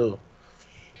what I'm gonna do.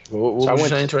 What So was you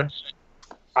saying, Trey?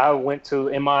 I went to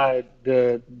in my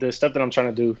the stuff that I'm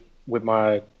trying to do with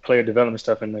my player development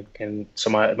stuff and so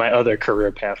my other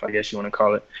career path, I guess you want to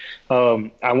call it.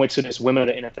 I went to this Women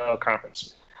of the NFL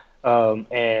conference,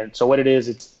 and so what it is,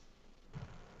 it's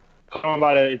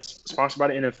sponsored by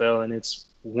the NFL, and it's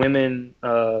women,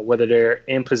 whether they're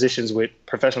in positions with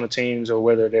professional teams or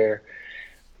whether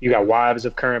you got wives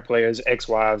of current players,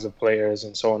 ex-wives of players,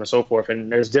 and so on and so forth.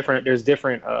 And there's different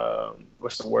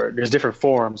what's the word? There's different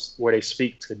forums where they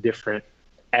speak to different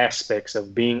aspects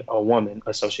of being a woman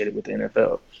associated with the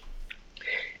NFL.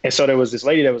 And so there was this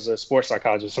lady that was a sports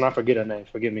psychologist, and I forget her name.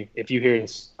 Forgive me if you hear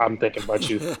this. I'm thinking about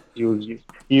you.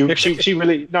 She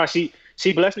really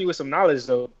she blessed me with some knowledge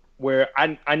though, where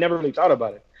I never really thought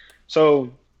about it.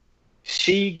 So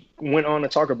she went on to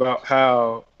talk about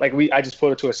how I just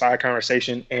pulled her to a side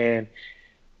conversation, and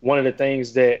one of the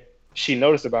things that she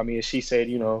noticed about me is she said,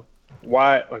 you know,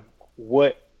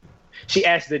 she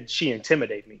asked, did she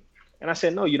intimidate me? And I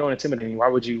said, no, you don't intimidate me. Why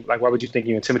would you think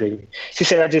you intimidated me? She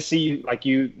said, I just see you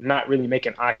you not really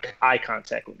making eye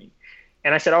contact with me.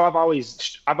 And I said, I've always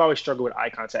struggled with eye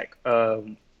contact,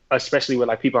 especially with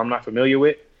people I'm not familiar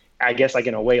with. I guess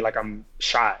in a way, I'm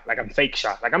shy, I'm fake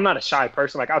shy. I'm not a shy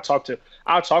person. I'll talk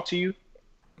to you,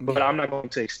 but I'm not going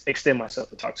to extend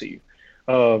myself to talk to you.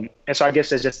 And so I guess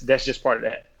that's just part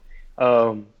of that.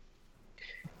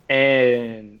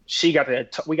 And we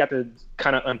got to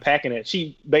kind of unpacking it.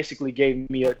 She basically gave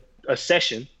me a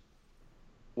session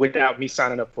without me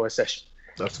signing up for a session.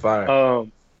 That's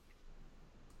fine.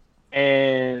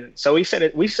 And so we sat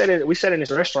in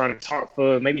this restaurant and talked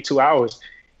for maybe 2 hours.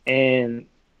 And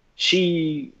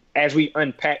she, as we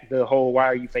unpacked the whole "why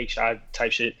are you fake shy"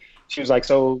 type shit, she was like,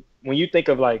 so when you think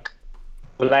of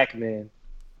black men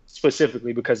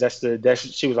specifically, because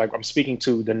she was like, I'm speaking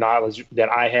to the knowledge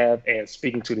that I have and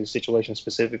speaking to the situation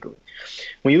specifically.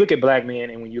 When you look at black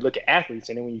men and when you look at athletes,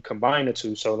 and then when you combine the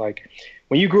two, so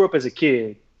when you grew up as a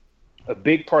kid, a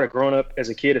big part of growing up as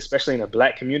a kid, especially in a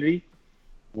black community,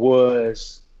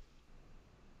 was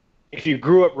if you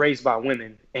grew up raised by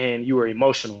women and you were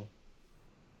emotional,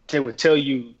 they would tell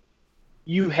you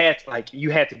you had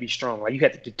to be strong, you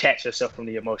had to detach yourself from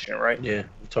the emotion, right? Yeah,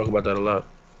 we talk about that a lot.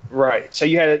 Right. So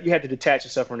you had to detach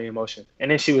yourself from the emotion.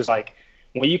 And then she was like,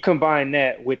 when you combine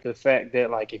that with the fact that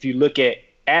if you look at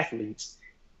athletes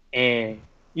and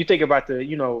you think about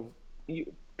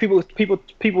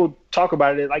people talk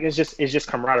about it it's just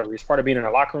camaraderie. It's part of being in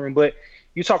a locker room, but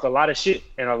you talk a lot of shit,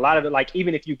 and a lot of it,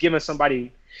 even if you're giving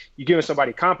somebody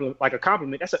compliment, a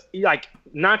compliment, that's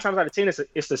 9 times out of 10,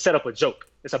 it's to set up a joke.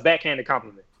 It's a backhanded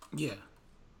compliment. Yeah.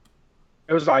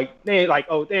 It was oh,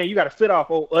 damn, you got a fit off,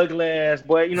 old ugly ass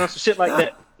boy, some shit like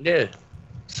that. Yeah.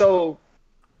 So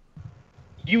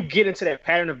you get into that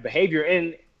pattern of behavior,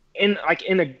 and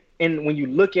when you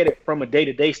look at it from a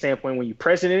day-to-day standpoint, when you're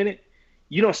present in it,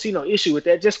 you don't see no issue with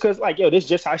that, just because this is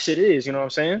just how shit is. You know what I'm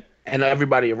saying? And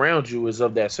everybody around you is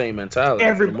of that same mentality.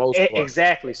 For the most part.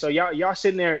 Exactly. So y'all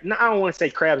sitting there. Now, I don't want to say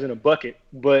crabs in a bucket,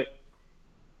 but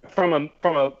from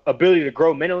a ability to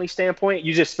grow mentally standpoint,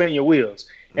 you just spinning your wheels.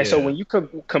 And so when you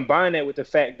combine that with the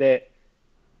fact that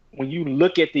when you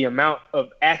look at the amount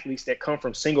of athletes that come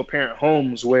from single parent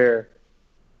homes, where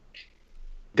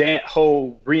that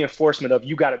whole reinforcement of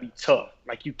you got to be tough,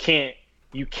 you can't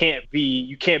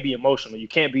be emotional, you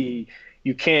can't be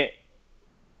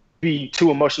too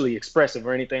emotionally expressive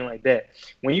or anything like that.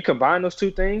 When you combine those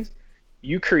two things,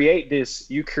 you create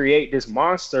this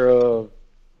monster of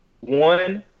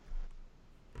one.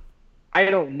 I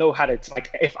don't know how to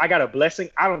if I got a blessing,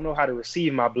 I don't know how to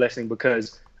receive my blessing,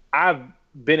 because I've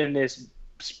been in this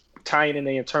tying in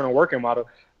the internal working model.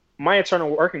 My internal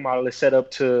working model is set up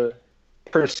to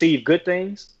perceive good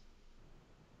things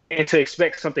and to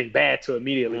expect something bad to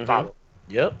immediately follow.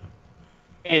 Yep.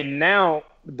 And now,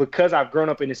 because I've grown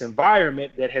up in this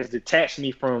environment that has detached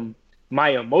me from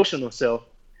my emotional self,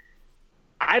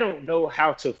 I don't know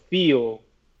how to feel,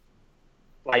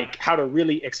 how to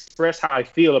really express how I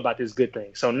feel about this good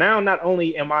thing. So now, not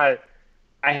only I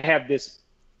have this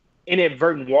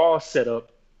inadvertent wall set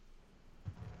up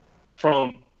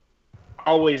from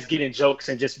always getting jokes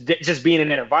and just being in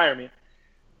that environment,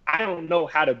 I don't know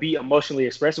how to be emotionally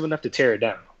expressive enough to tear it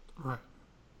down. Right.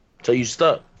 So you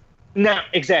stuck. Now,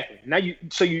 exactly. Now you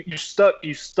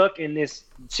stuck in this.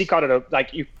 She called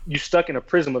it you stuck in a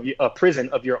prison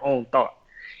of your own thought,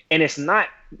 and it's not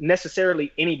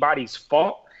necessarily anybody's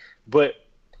fault, but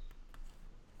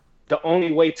the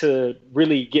only way to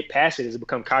really get past it is to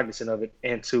become cognizant of it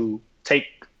and to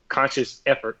take conscious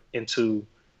effort into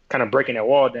kind of breaking that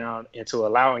wall down into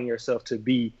allowing yourself to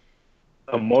be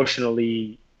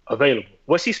emotionally available.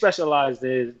 What she specialized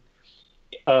in,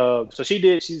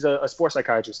 she's a sports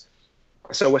psychiatrist.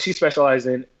 So what she specialized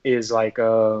in is like,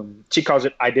 she calls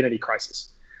it identity crisis.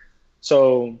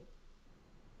 So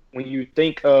when you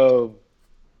think of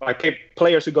like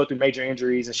players who go through major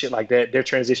injuries and shit like that, their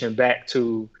transition back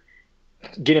to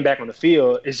getting back on the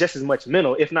field is just as much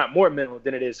mental, if not more mental,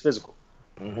 than it is physical.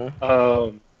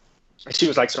 And she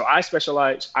was like, so I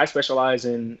specialize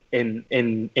in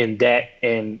that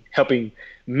and helping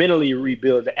mentally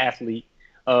rebuild the athlete.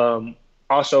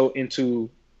 Also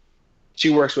she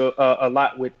works with a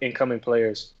lot with incoming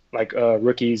players, like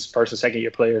rookies, first and second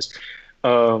year players,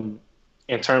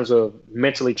 in terms of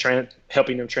mentally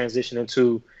helping them transition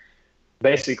into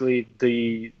basically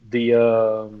the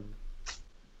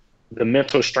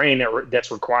mental strain that's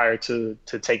required to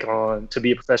take on to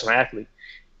be a professional athlete.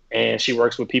 And she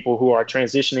works with people who are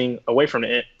transitioning away from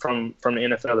the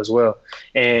NFL as well.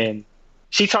 And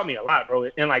she taught me a lot, bro.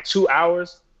 In like 2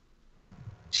 hours,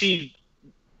 she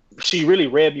really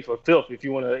read me for filth. If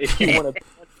you wanna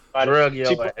drug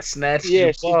your ass, snatch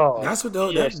your ball. That's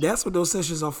what those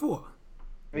sessions are for.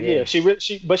 Yeah, she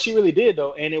really did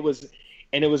though, and it was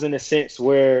in a sense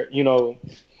where, you know,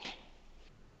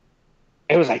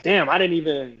 it was like, damn, I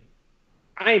didn't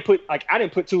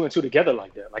put two and two together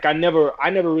like that. Like I never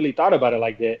really thought about it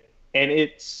like that. And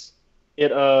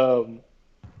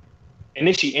and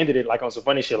then she ended it like on some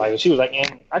funny shit. Like she was like,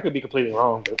 "Man, I could be completely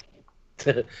wrong."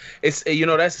 But It's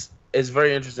it's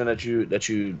very interesting that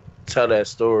you tell that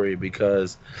story,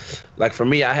 because like for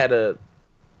me, I had a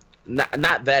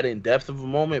not that in depth of a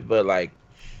moment, but like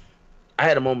I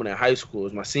had a moment in high school. It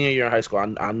was my senior year in high school.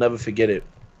 I'll never forget it.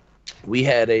 We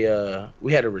had a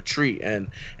retreat,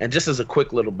 and just as a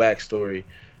quick little backstory,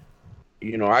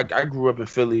 you know, I grew up in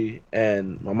Philly,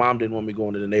 and my mom didn't want me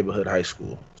going to the neighborhood high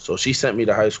school, so she sent me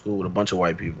to high school with a bunch of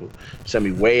white people. Sent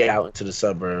me way out into the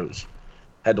suburbs.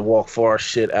 Had to walk far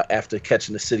shit after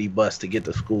catching the city bus to get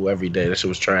to school every day. That shit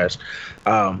was trash.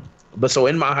 But so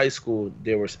in my high school,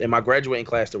 in my graduating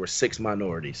class, there were 6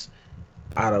 minorities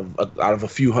out of a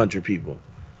few hundred people.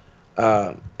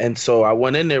 And so I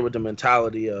went in there with the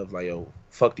mentality of like, yo,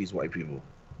 fuck these white people.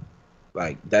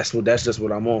 Like that's just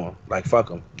what I'm on. Like fuck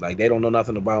them. Like they don't know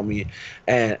nothing about me.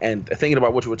 And thinking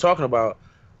about what you were talking about,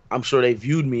 I'm sure they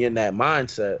viewed me in that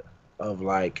mindset of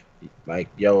like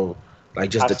yo, like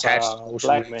just detached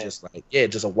emotionally, just like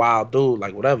just a wild dude,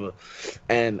 like whatever.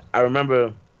 And I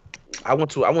remember I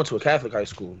went to a Catholic high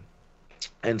school,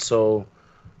 and so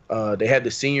they had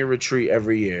the senior retreat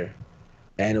every year.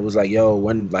 And it was like, yo,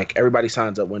 when like everybody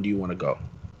signs up, when do you want to go?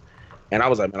 And I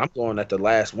was like, man, I'm going at the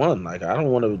last one. Like, I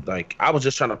don't want to, like, I was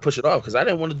just trying to push it off because I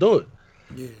didn't want to do it.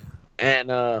 Yeah.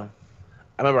 And I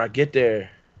remember I get there,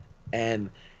 and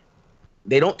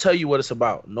they don't tell you what it's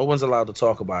about. No one's allowed to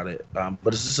talk about it.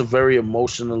 But it's just a very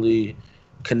emotionally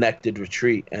connected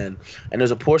retreat. And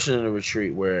there's a portion of the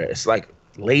retreat where it's like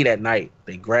late at night.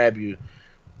 They grab you,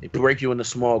 they break you into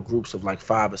small groups of like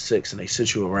 5 or 6, and they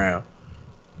sit you around.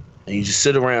 And you just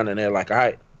sit around, and they're like, all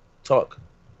right, talk.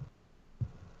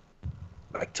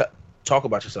 Like, talk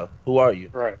about yourself. Who are you?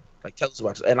 right. Like, tell us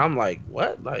about yourself. And I'm like,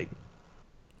 what? Like,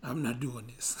 I'm not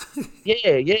doing this.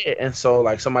 yeah. And so,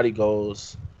 like, somebody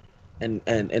goes, and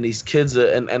these kids are,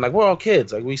 and like, we're all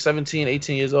kids. Like, we 17,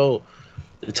 18 years old.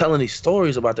 They're telling these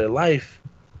stories about their life.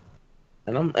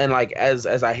 And like, as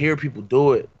I hear people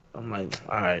do it, I'm like,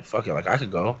 all right, fuck it. Like, I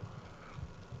could go.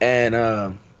 And,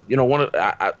 you know,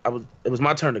 it was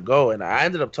my turn to go, and I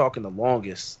ended up talking the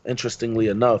longest, interestingly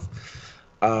enough.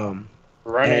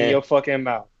 Running your fucking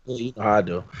mouth. You know how I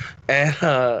do.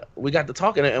 And we got to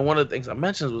talking, and one of the things I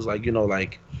mentioned was like, you know,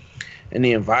 like in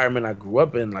the environment I grew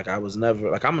up in, like I was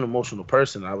never, like I'm an emotional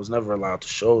person. I was never allowed to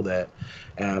show that,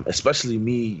 especially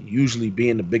me usually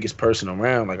being the biggest person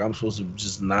around. Like I'm supposed to I'm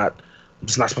just not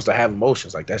supposed to have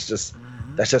emotions. Like that's just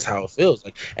how it feels.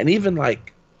 Like, and even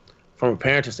like from a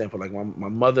parenting standpoint, like my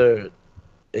mother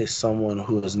is someone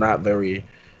who is not very,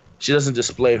 she doesn't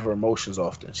display her emotions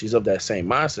often. She's of that same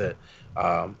mindset.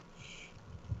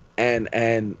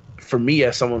 And for me,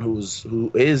 as someone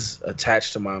who is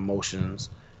attached to my emotions,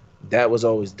 that was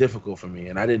always difficult for me.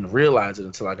 And I didn't realize it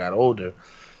until I got older.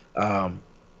 And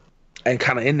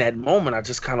kind of in that moment, I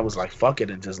just kind of was like, fuck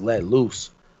it, and just let loose.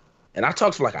 And I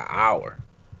talked for like an hour,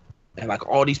 and like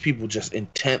all these people just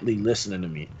intently listening to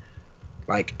me.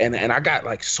 Like, and I got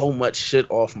like so much shit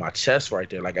off my chest right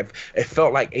there. Like it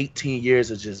felt like 18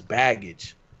 years of just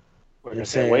baggage. You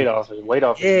know weight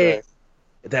off. Yeah.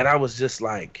 That I was just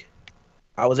like,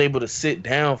 I was able to sit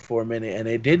down for a minute, and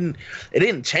it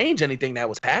didn't change anything that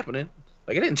was happening.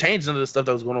 Like, it didn't change none of the stuff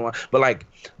that was going on. But, like,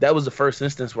 that was the first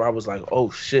instance where I was like, oh,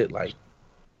 shit, like,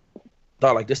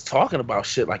 thought, like, this talking about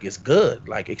shit, like, it's good.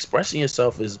 Like, expressing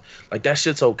yourself is, like, that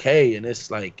shit's okay. And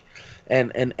it's, like,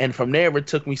 and from there, it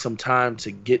took me some time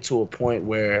to get to a point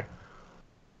where,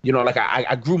 you know, like,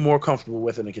 I grew more comfortable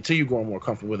with it and continue growing more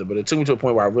comfortable with it. But it took me to a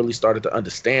point where I really started to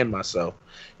understand myself.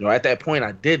 You know, at that point,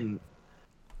 I didn't.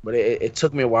 But it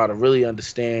took me a while to really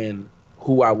understand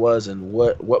who I was and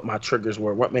what my triggers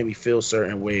were, what made me feel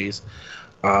certain ways.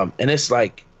 And it's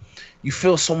like, you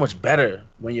feel so much better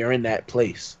when you're in that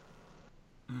place.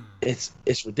 It's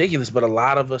ridiculous, but a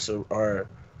lot of us are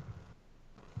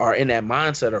in that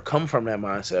mindset or come from that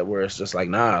mindset where it's just like,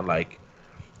 nah, like,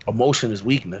 emotion is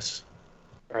weakness.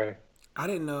 Right. I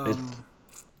didn't. I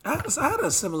had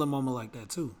a similar moment like that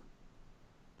too.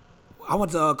 I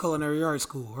went to culinary art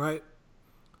school, right?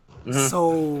 Mm-hmm.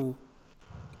 So,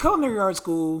 culinary art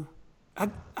school, I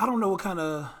don't know what kind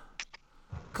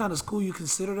of school you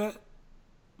consider that,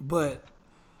 but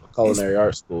culinary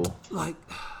art school, like,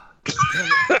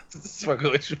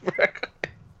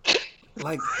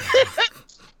 like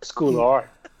school of art,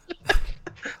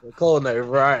 culinary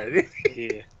variety.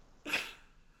 Yeah.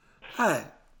 Hi.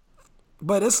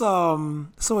 But it's so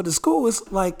at the school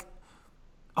it's like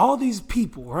all these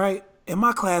people, right? In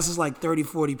my class it's like 30,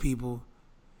 40 people.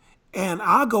 And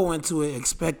I go into it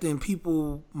expecting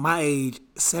people my age,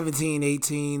 17,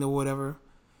 18 or whatever.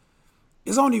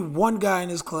 There's only one guy in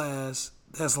this class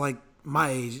that's like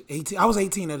my age, 18. I was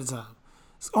 18 at the time.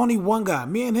 It's only one guy.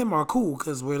 Me and him are cool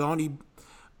because we're the only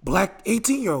black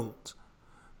 18-year-olds.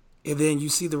 And then you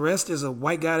see the rest. There's a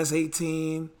white guy that's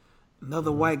 18,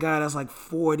 another white guy that's like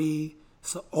 40.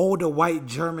 It's an older white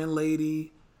German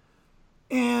lady.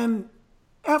 And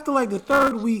after like the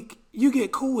third week, you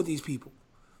get cool with these people.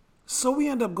 So we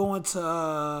end up going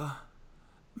to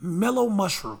Mellow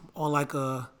Mushroom on like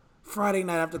a Friday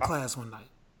night after class one night.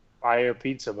 Fire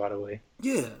pizza, by the way.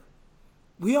 Yeah.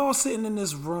 We all sitting in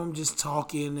this room just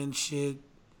talking and shit.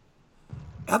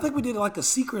 I think we did like a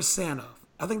Secret Santa.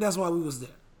 I think that's why we was there.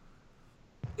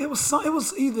 It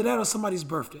was either that or somebody's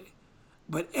birthday.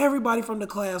 But everybody from the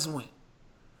class went.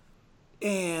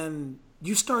 And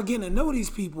you start getting to know these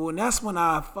people, and that's when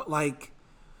I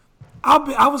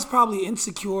was probably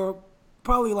insecure,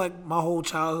 probably like my whole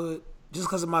childhood, just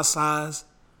because of my size.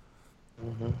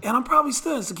 Mm-hmm. And I'm probably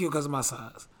still insecure because of my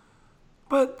size.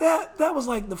 But that was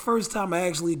like the first time I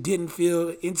actually didn't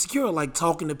feel insecure, like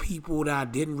talking to people that I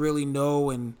didn't really know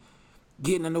and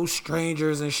getting to know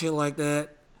strangers and shit like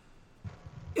that.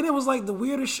 And it was like the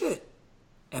weirdest shit.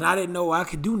 And I didn't know I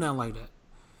could do nothing like that.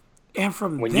 And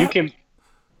from when that, you can,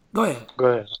 go ahead. Go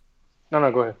ahead.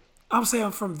 No, go ahead. I'm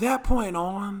saying from that point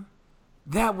on,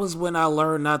 that was when I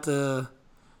learned not to.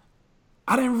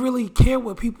 I didn't really care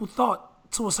what people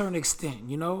thought to a certain extent,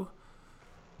 you know.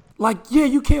 Like, yeah,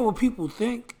 you care what people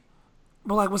think,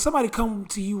 but like when somebody come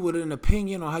to you with an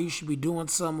opinion on how you should be doing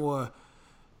something,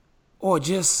 or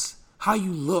just how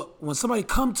you look, when somebody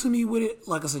come to me with it,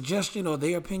 like a suggestion or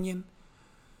their opinion,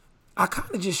 I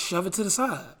kind of just shove it to the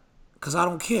side because I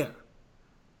don't care.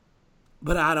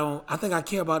 But I think I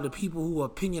care about the people whose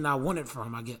opinion I want it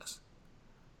from, I guess.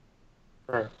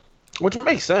 Right. Which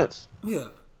makes sense. Yeah.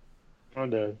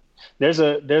 Okay. There's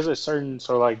a certain,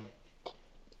 so like,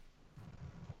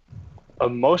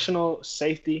 emotional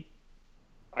safety,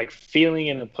 like feeling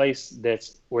in a place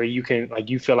that's where you can,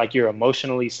 like, you feel like you're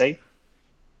emotionally safe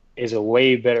is a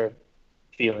way better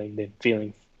feeling than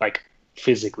feeling like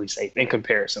physically safe in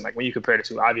comparison. Like when you compare the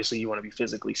two, obviously you want to be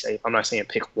physically safe. I'm not saying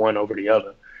pick one over the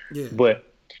other. Yeah.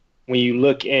 But when you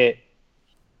look at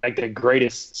like the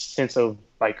greatest sense of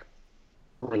like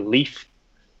relief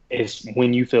is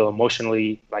when you feel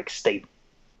emotionally like stable.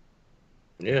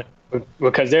 Yeah.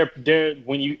 Because they're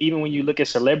when you look at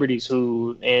celebrities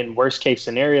who, in worst case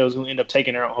scenarios, who end up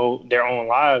taking their own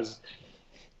lives,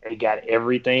 they got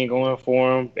everything going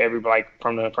for them. Everybody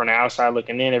from the outside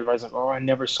looking in, everybody's like, "Oh, I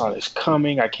never saw this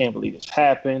coming. I can't believe this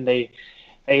happened." They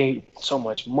so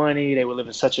much money. They were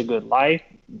living such a good life.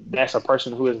 That's a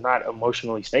person who is not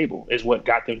emotionally stable. Is what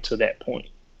got them to that point.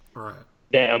 Right.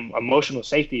 That emotional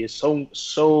safety is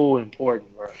so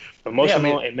important, bro.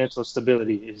 Emotional and mental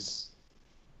stability is.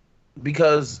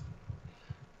 Because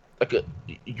like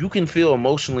you can feel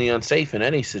emotionally unsafe in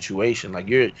any situation. Like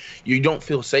you don't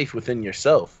feel safe within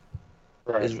yourself.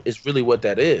 Right. Is really what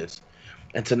that is.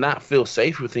 And to not feel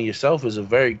safe within yourself is a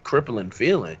very crippling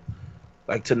feeling.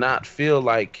 Like to not feel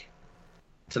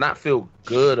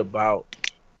good about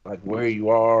like where you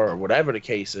are or whatever the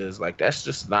case is. Like that's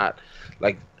just not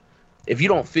like, if you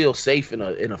don't feel safe in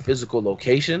a physical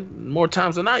location, more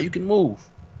times than not you can move.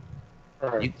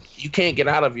 Right. You can't get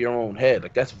out of your own head.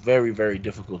 Like that's very, very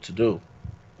difficult to do.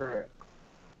 Right.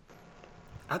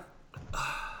 I,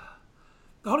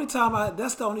 the only time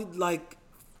that's the only like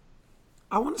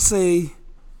I want to say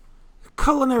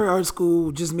culinary art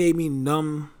school just made me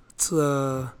numb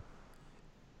to.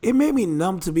 It made me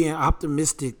numb to being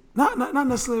optimistic. Not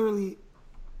necessarily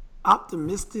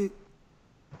optimistic,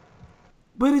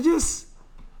 but it just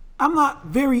I'm not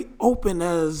very open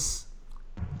as.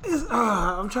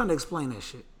 I'm trying to explain that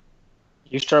shit.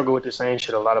 You struggle with the same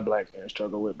shit a lot of black men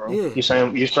struggle with, bro. Yeah.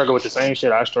 You struggle with the same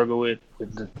shit I struggle with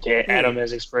Adam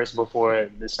has expressed before,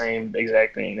 the same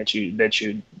exact thing that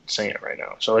you're saying right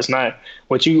now. So it's not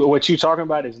what you talking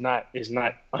about is not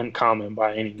uncommon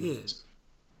by any means.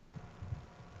 Yeah.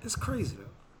 It's crazy though.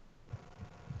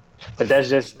 But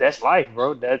that's life,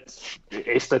 bro.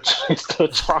 It's the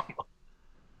trauma.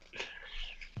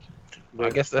 I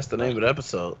guess that's the name of the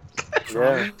episode.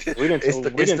 Yeah, we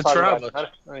didn't talk trauma.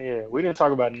 We didn't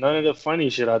talk about none of the funny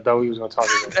shit I thought we was gonna talk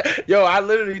about. Yo, I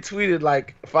literally tweeted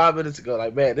like 5 minutes ago,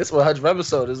 like, man, this 100th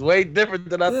episode is way different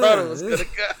than I thought it was gonna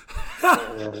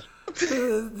go.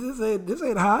 This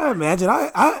ain't how I imagine.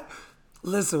 I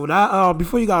listen when I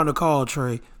before you got on the call,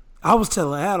 Trey, I was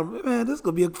telling Adam, man, this is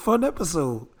gonna be a fun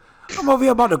episode. I'm over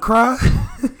here about to cry.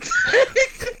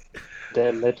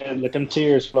 Let them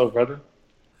tears flow, brother.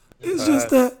 It's just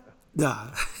that,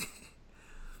 nah.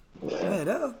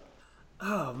 Man,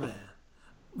 oh man.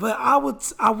 But I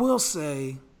will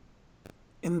say,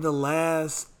 in the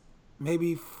last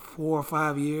maybe 4 or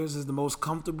 5 years, is the most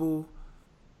comfortable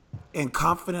and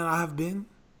confident I have been.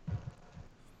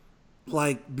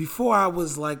 Like before, I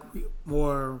was like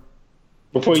more.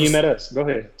 Before you met us, go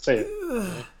ahead, say it.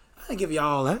 I didn't give you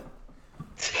all that.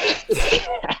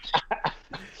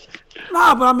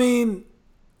 Nah, but I mean.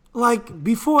 Like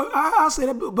before, I say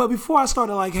that, but before I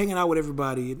started like hanging out with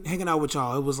everybody, hanging out with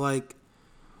y'all, it was like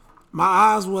my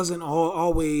eyes wasn't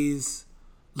always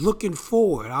looking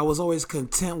forward. I was always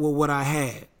content with what I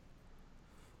had,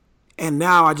 and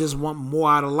now I just want more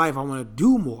out of life. I want to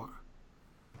do more,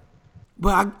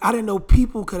 but I didn't know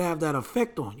people could have that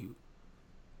effect on you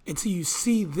until you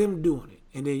see them doing it,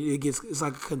 and then it's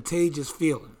like a contagious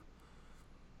feeling,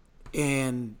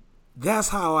 and. That's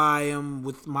how I am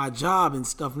with my job and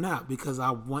stuff now because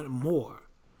I want more.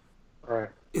 Right.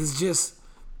 It's just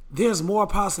there's more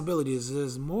possibilities.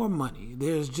 There's more money.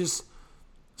 There's just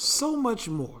so much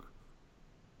more.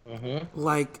 Mm-hmm.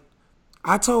 Like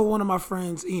I told one of my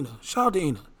friends, Ina. Shout out to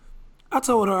Ina. I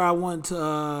told her I wanted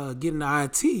to get into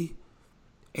IT,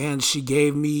 and she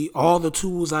gave me all the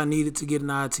tools I needed to get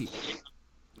into IT.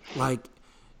 Like,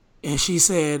 and she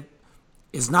said,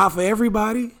 "It's not for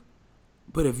everybody."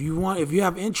 But if you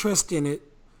have interest in it,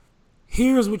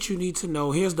 here's what you need to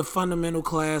know. Here's the fundamental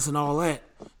class and all that.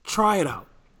 Try it out.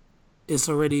 It's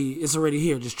already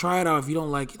here. Just try it out. If you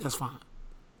don't like it, that's fine.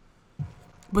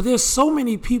 But there's so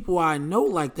many people I know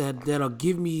like that'll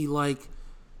give me like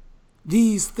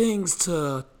these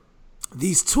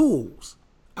tools,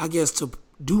 I guess, to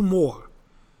do more.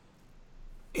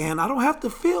 And I don't have to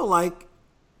feel like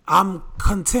I'm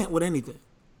content with anything.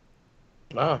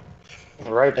 Nah.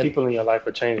 Right, people in your life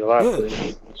will change a lot.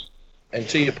 Yeah. And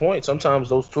to your point, sometimes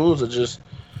those tools are just.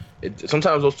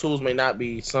 Sometimes those tools may not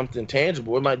be something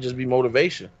tangible. It might just be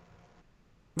motivation.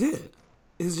 Yeah,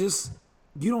 it's just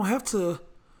you don't have to.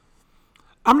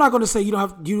 I'm not going to say you don't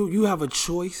have you have a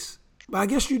choice, but I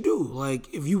guess you do.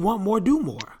 Like if you want more, do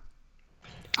more.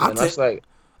 I've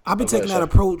been taking that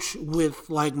approach with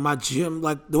like my gym,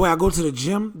 like the way I go to the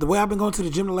gym, the way I've been going to the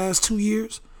gym the last 2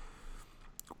 years.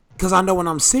 Because I know when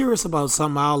I'm serious about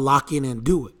something, I'll lock in and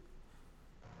do it.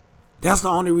 That's the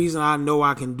only reason I know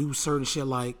I can do certain shit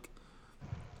like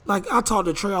I talk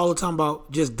to Trey all the time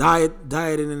about just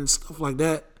dieting and stuff like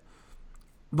that.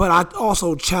 But I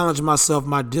also challenge myself,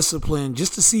 my discipline,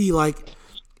 just to see like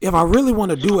if I really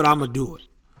want to do it, I'm going to do it.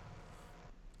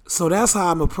 So that's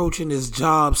how I'm approaching this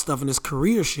job stuff and this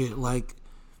career shit. Like,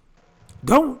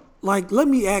 don't, like, let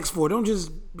me ask for it. Don't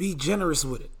just be generous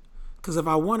with it. Because if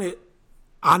I want it,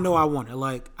 I know I want it.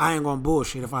 Like, I ain't gonna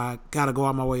bullshit if I gotta go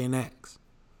out my way and ask.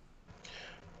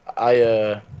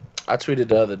 I tweeted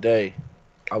the other day.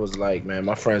 I was like, man,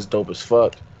 my friend's dope as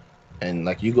fuck, and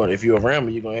like if you're around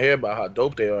me, you're gonna hear about how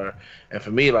dope they are. And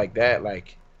for me, like that,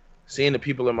 like seeing the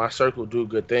people in my circle do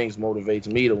good things motivates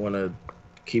me to want to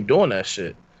keep doing that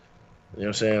shit. You know what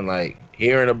I'm saying? Like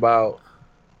hearing about,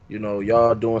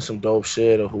 y'all doing some dope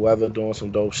shit or whoever doing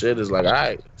some dope shit is like, all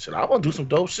right, shit, I want to do some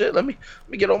dope shit. Let me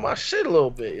get on my shit a little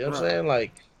bit. You know what I'm saying?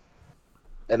 Like,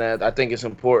 and I think it's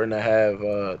important to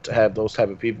have those type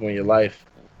of people in your life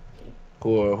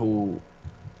who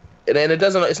and it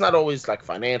doesn't. It's not always like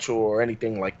financial or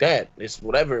anything like that. It's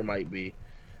whatever it might be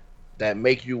that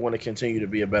make you want to continue to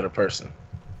be a better person,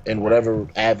 in whatever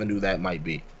avenue that might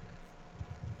be.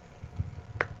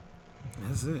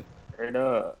 That's it. Straight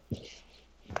up.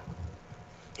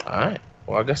 All right.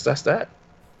 Well, I guess that's that.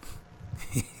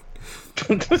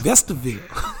 Vestaville.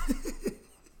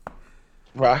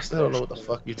 Bro, I still don't know what the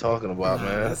fuck you talking about, Nah,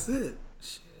 man. that's it.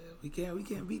 Shit, we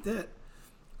can't beat that.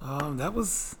 That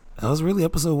was really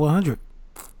episode 100.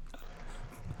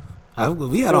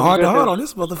 We had a heart to heart on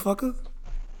this motherfucker.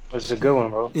 It's a good one,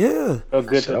 bro. Yeah. Felt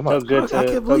good. Shit, I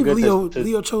can't believe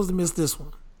Leo chose to miss this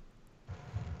one.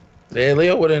 Yeah,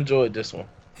 Leo would have enjoyed this one.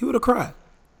 He would have cried.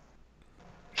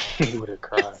 He would have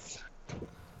cried.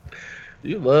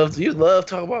 You love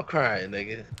talking about crying,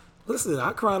 nigga. Listen,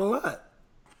 I cried a lot.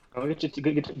 Oh,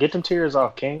 get them tears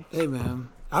off, King. Hey man,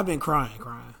 I've been crying.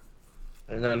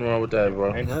 Ain't nothing wrong with that,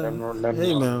 bro. Ain't nothing wrong with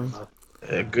Hey that. man,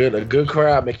 A good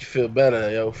cry make you feel better,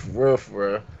 yo. For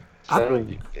real.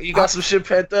 You got some shit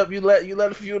pent up. You let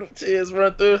a few of the tears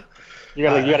run through. You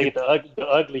gotta get the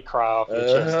ugly cry off your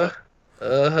chest.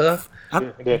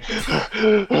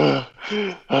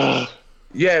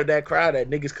 Yeah, that cry that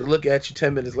niggas could look at you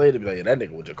 10 minutes later and be like, yeah, that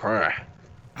nigga was just crying.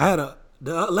 I had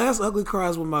the last ugly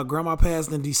cries when my grandma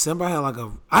passed in December.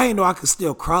 I didn't know I could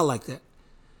still cry like that.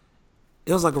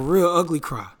 It was like a real ugly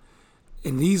cry.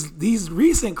 And these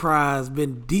recent cries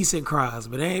been decent cries,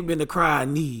 but they ain't been the cry I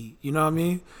need. You know what I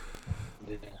mean?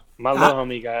 My little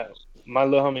homie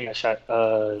got shot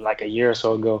like a year or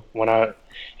so ago when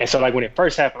it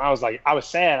first happened, I was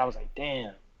sad. I was like,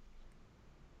 damn.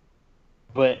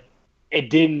 But it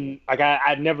didn't like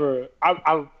I've never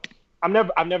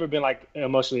been like an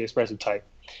emotionally expressive type.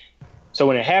 So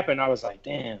when it happened, I was like,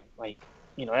 damn, like,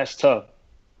 that's tough.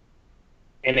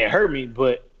 And it hurt me,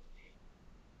 but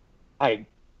like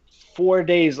 4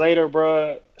 days later,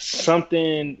 bro,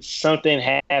 something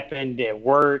happened at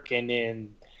work, and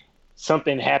then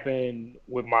something happened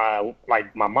with my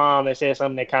mom that said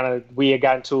something that we had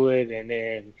gotten into it, and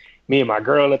then me and my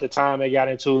girl at the time they got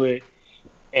into it.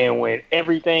 And when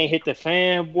everything hit the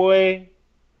fan, boy,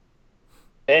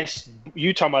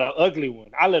 you talking about an ugly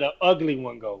one. I let an ugly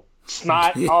one go.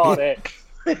 Snot, all that.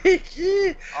 That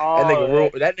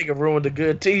nigga ruined a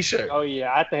good t-shirt. Oh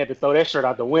yeah, I had to throw that shirt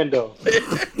out the window.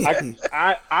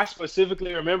 I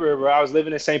specifically remember, bro, I was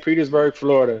living in St. Petersburg,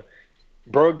 Florida.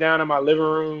 Broke down in my living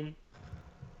room,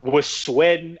 was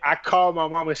sweating. I called my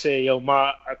mom and said, "Yo,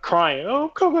 Ma, I'm crying. Oh, I'm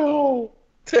coming home."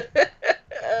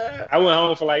 I went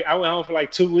home for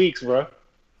like 2 weeks, bro.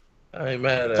 I ain't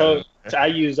mad at So I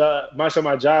used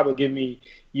my job will give me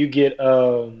you get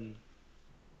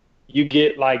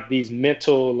like these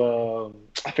mental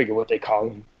I forget what they call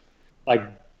them, like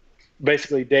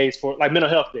basically days for like mental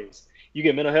health days. You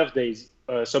get mental health days,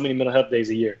 so many mental health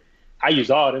days a year. I use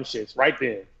all them shits right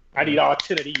then. I need all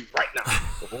 10 of these right now.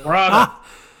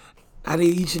 I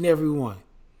need each and every one.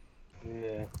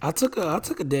 Yeah. I took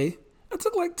a day. I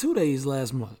took like 2 days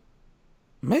last month.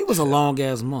 May was a long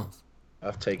ass month.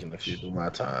 I've taken a few through my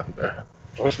time, bro.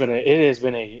 It has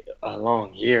been a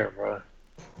long year, bro.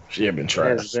 She have been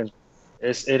trying.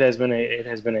 It has been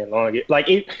a long year. Like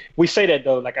we say that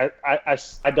though. Like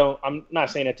I'm not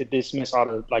saying that to dismiss all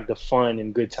the like the fun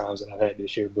and good times that I've had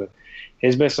this year, but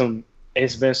it's been some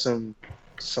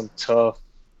tough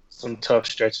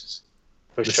stretches.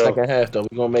 For The sure. second half though,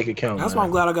 we gonna make it count. That's why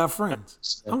I'm glad I got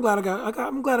friends. I'm glad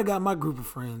I got my group of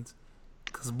friends.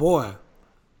 Cause boy,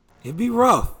 it'd be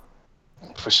rough.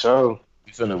 For sure.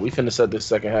 We finna set this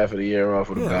second half of the year off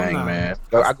with a bang, nah. man.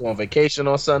 I go on vacation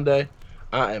on Sunday.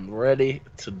 I am ready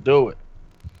to do it.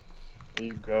 There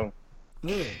you go.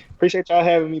 Yeah. Appreciate y'all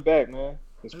having me back, man.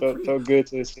 It felt good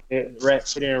to sit here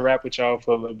and rap with y'all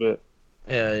for a little bit.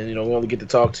 Yeah, and we only get to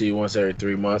talk to you once every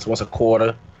 3 months, once a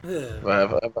quarter. Yeah.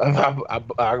 If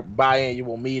I buy in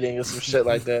you a meeting or some shit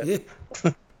like that. Yeah.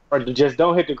 Or just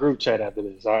don't hit the group chat after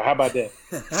this. All right, how about that?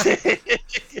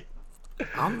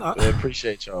 I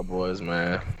appreciate y'all boys,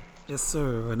 man. Yes,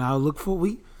 sir. And I'll look for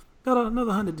we got another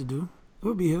 100 to do.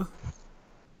 We'll be here.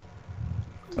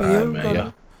 All right,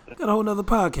 man. Got a whole nother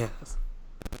podcast.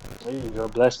 There you go.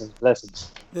 Blessings.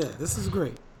 Yeah, this is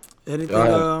great. Anything?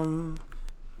 Go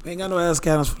Ain't got no ass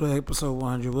cannons for the episode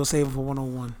 100. We'll save it for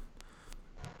 101.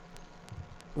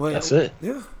 Well, That's it.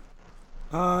 Yeah.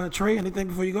 Trey, anything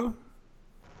before you go?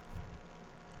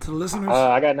 To the listeners?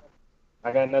 I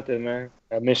got nothing, man.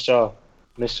 I missed y'all.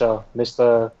 Let's get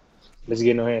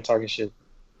in here and talking shit.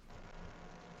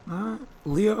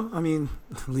 Leo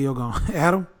gone.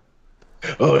 Adam?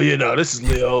 Oh, this is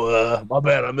Leo. My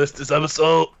bad, I missed this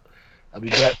episode. I'll be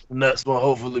back for the next one,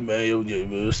 hopefully, man.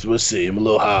 We'll see. I'm a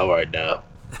little high right now.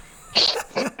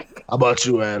 How about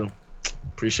you, Adam?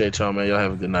 Appreciate y'all, man. Y'all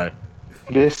have a good night.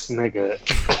 This nigga.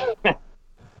 All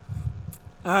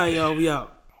right, y'all, we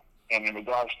out. And in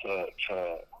regards to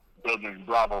building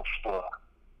Bravo Store,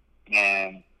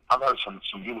 man, I've heard some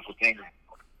beautiful things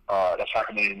that's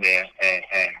happening in there, and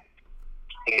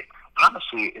it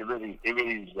honestly, it really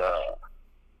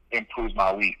improves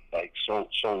my week, like so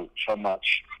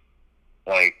much.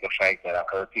 Like the fact that I've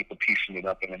heard people piecing it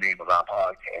up in the name of our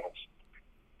podcast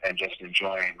and just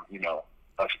enjoying,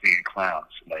 us being clowns.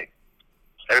 Like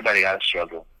everybody got a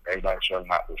struggle. Everybody's struggle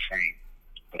not the same,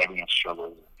 but everyone's struggle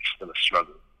is still a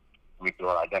struggle. We can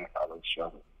all identify with the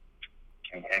struggle.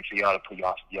 And for y'all to put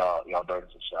y'all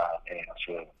burdens aside and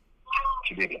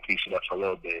to be able to piece it up for a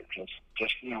little bit,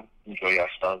 just enjoy your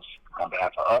stuff on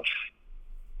behalf of us.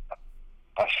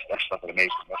 That's something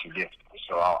amazing. That's a gift.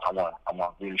 So I want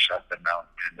to really shout them out,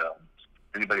 and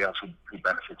anybody else who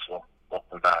benefits will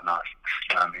provide not.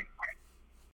 You know what I mean?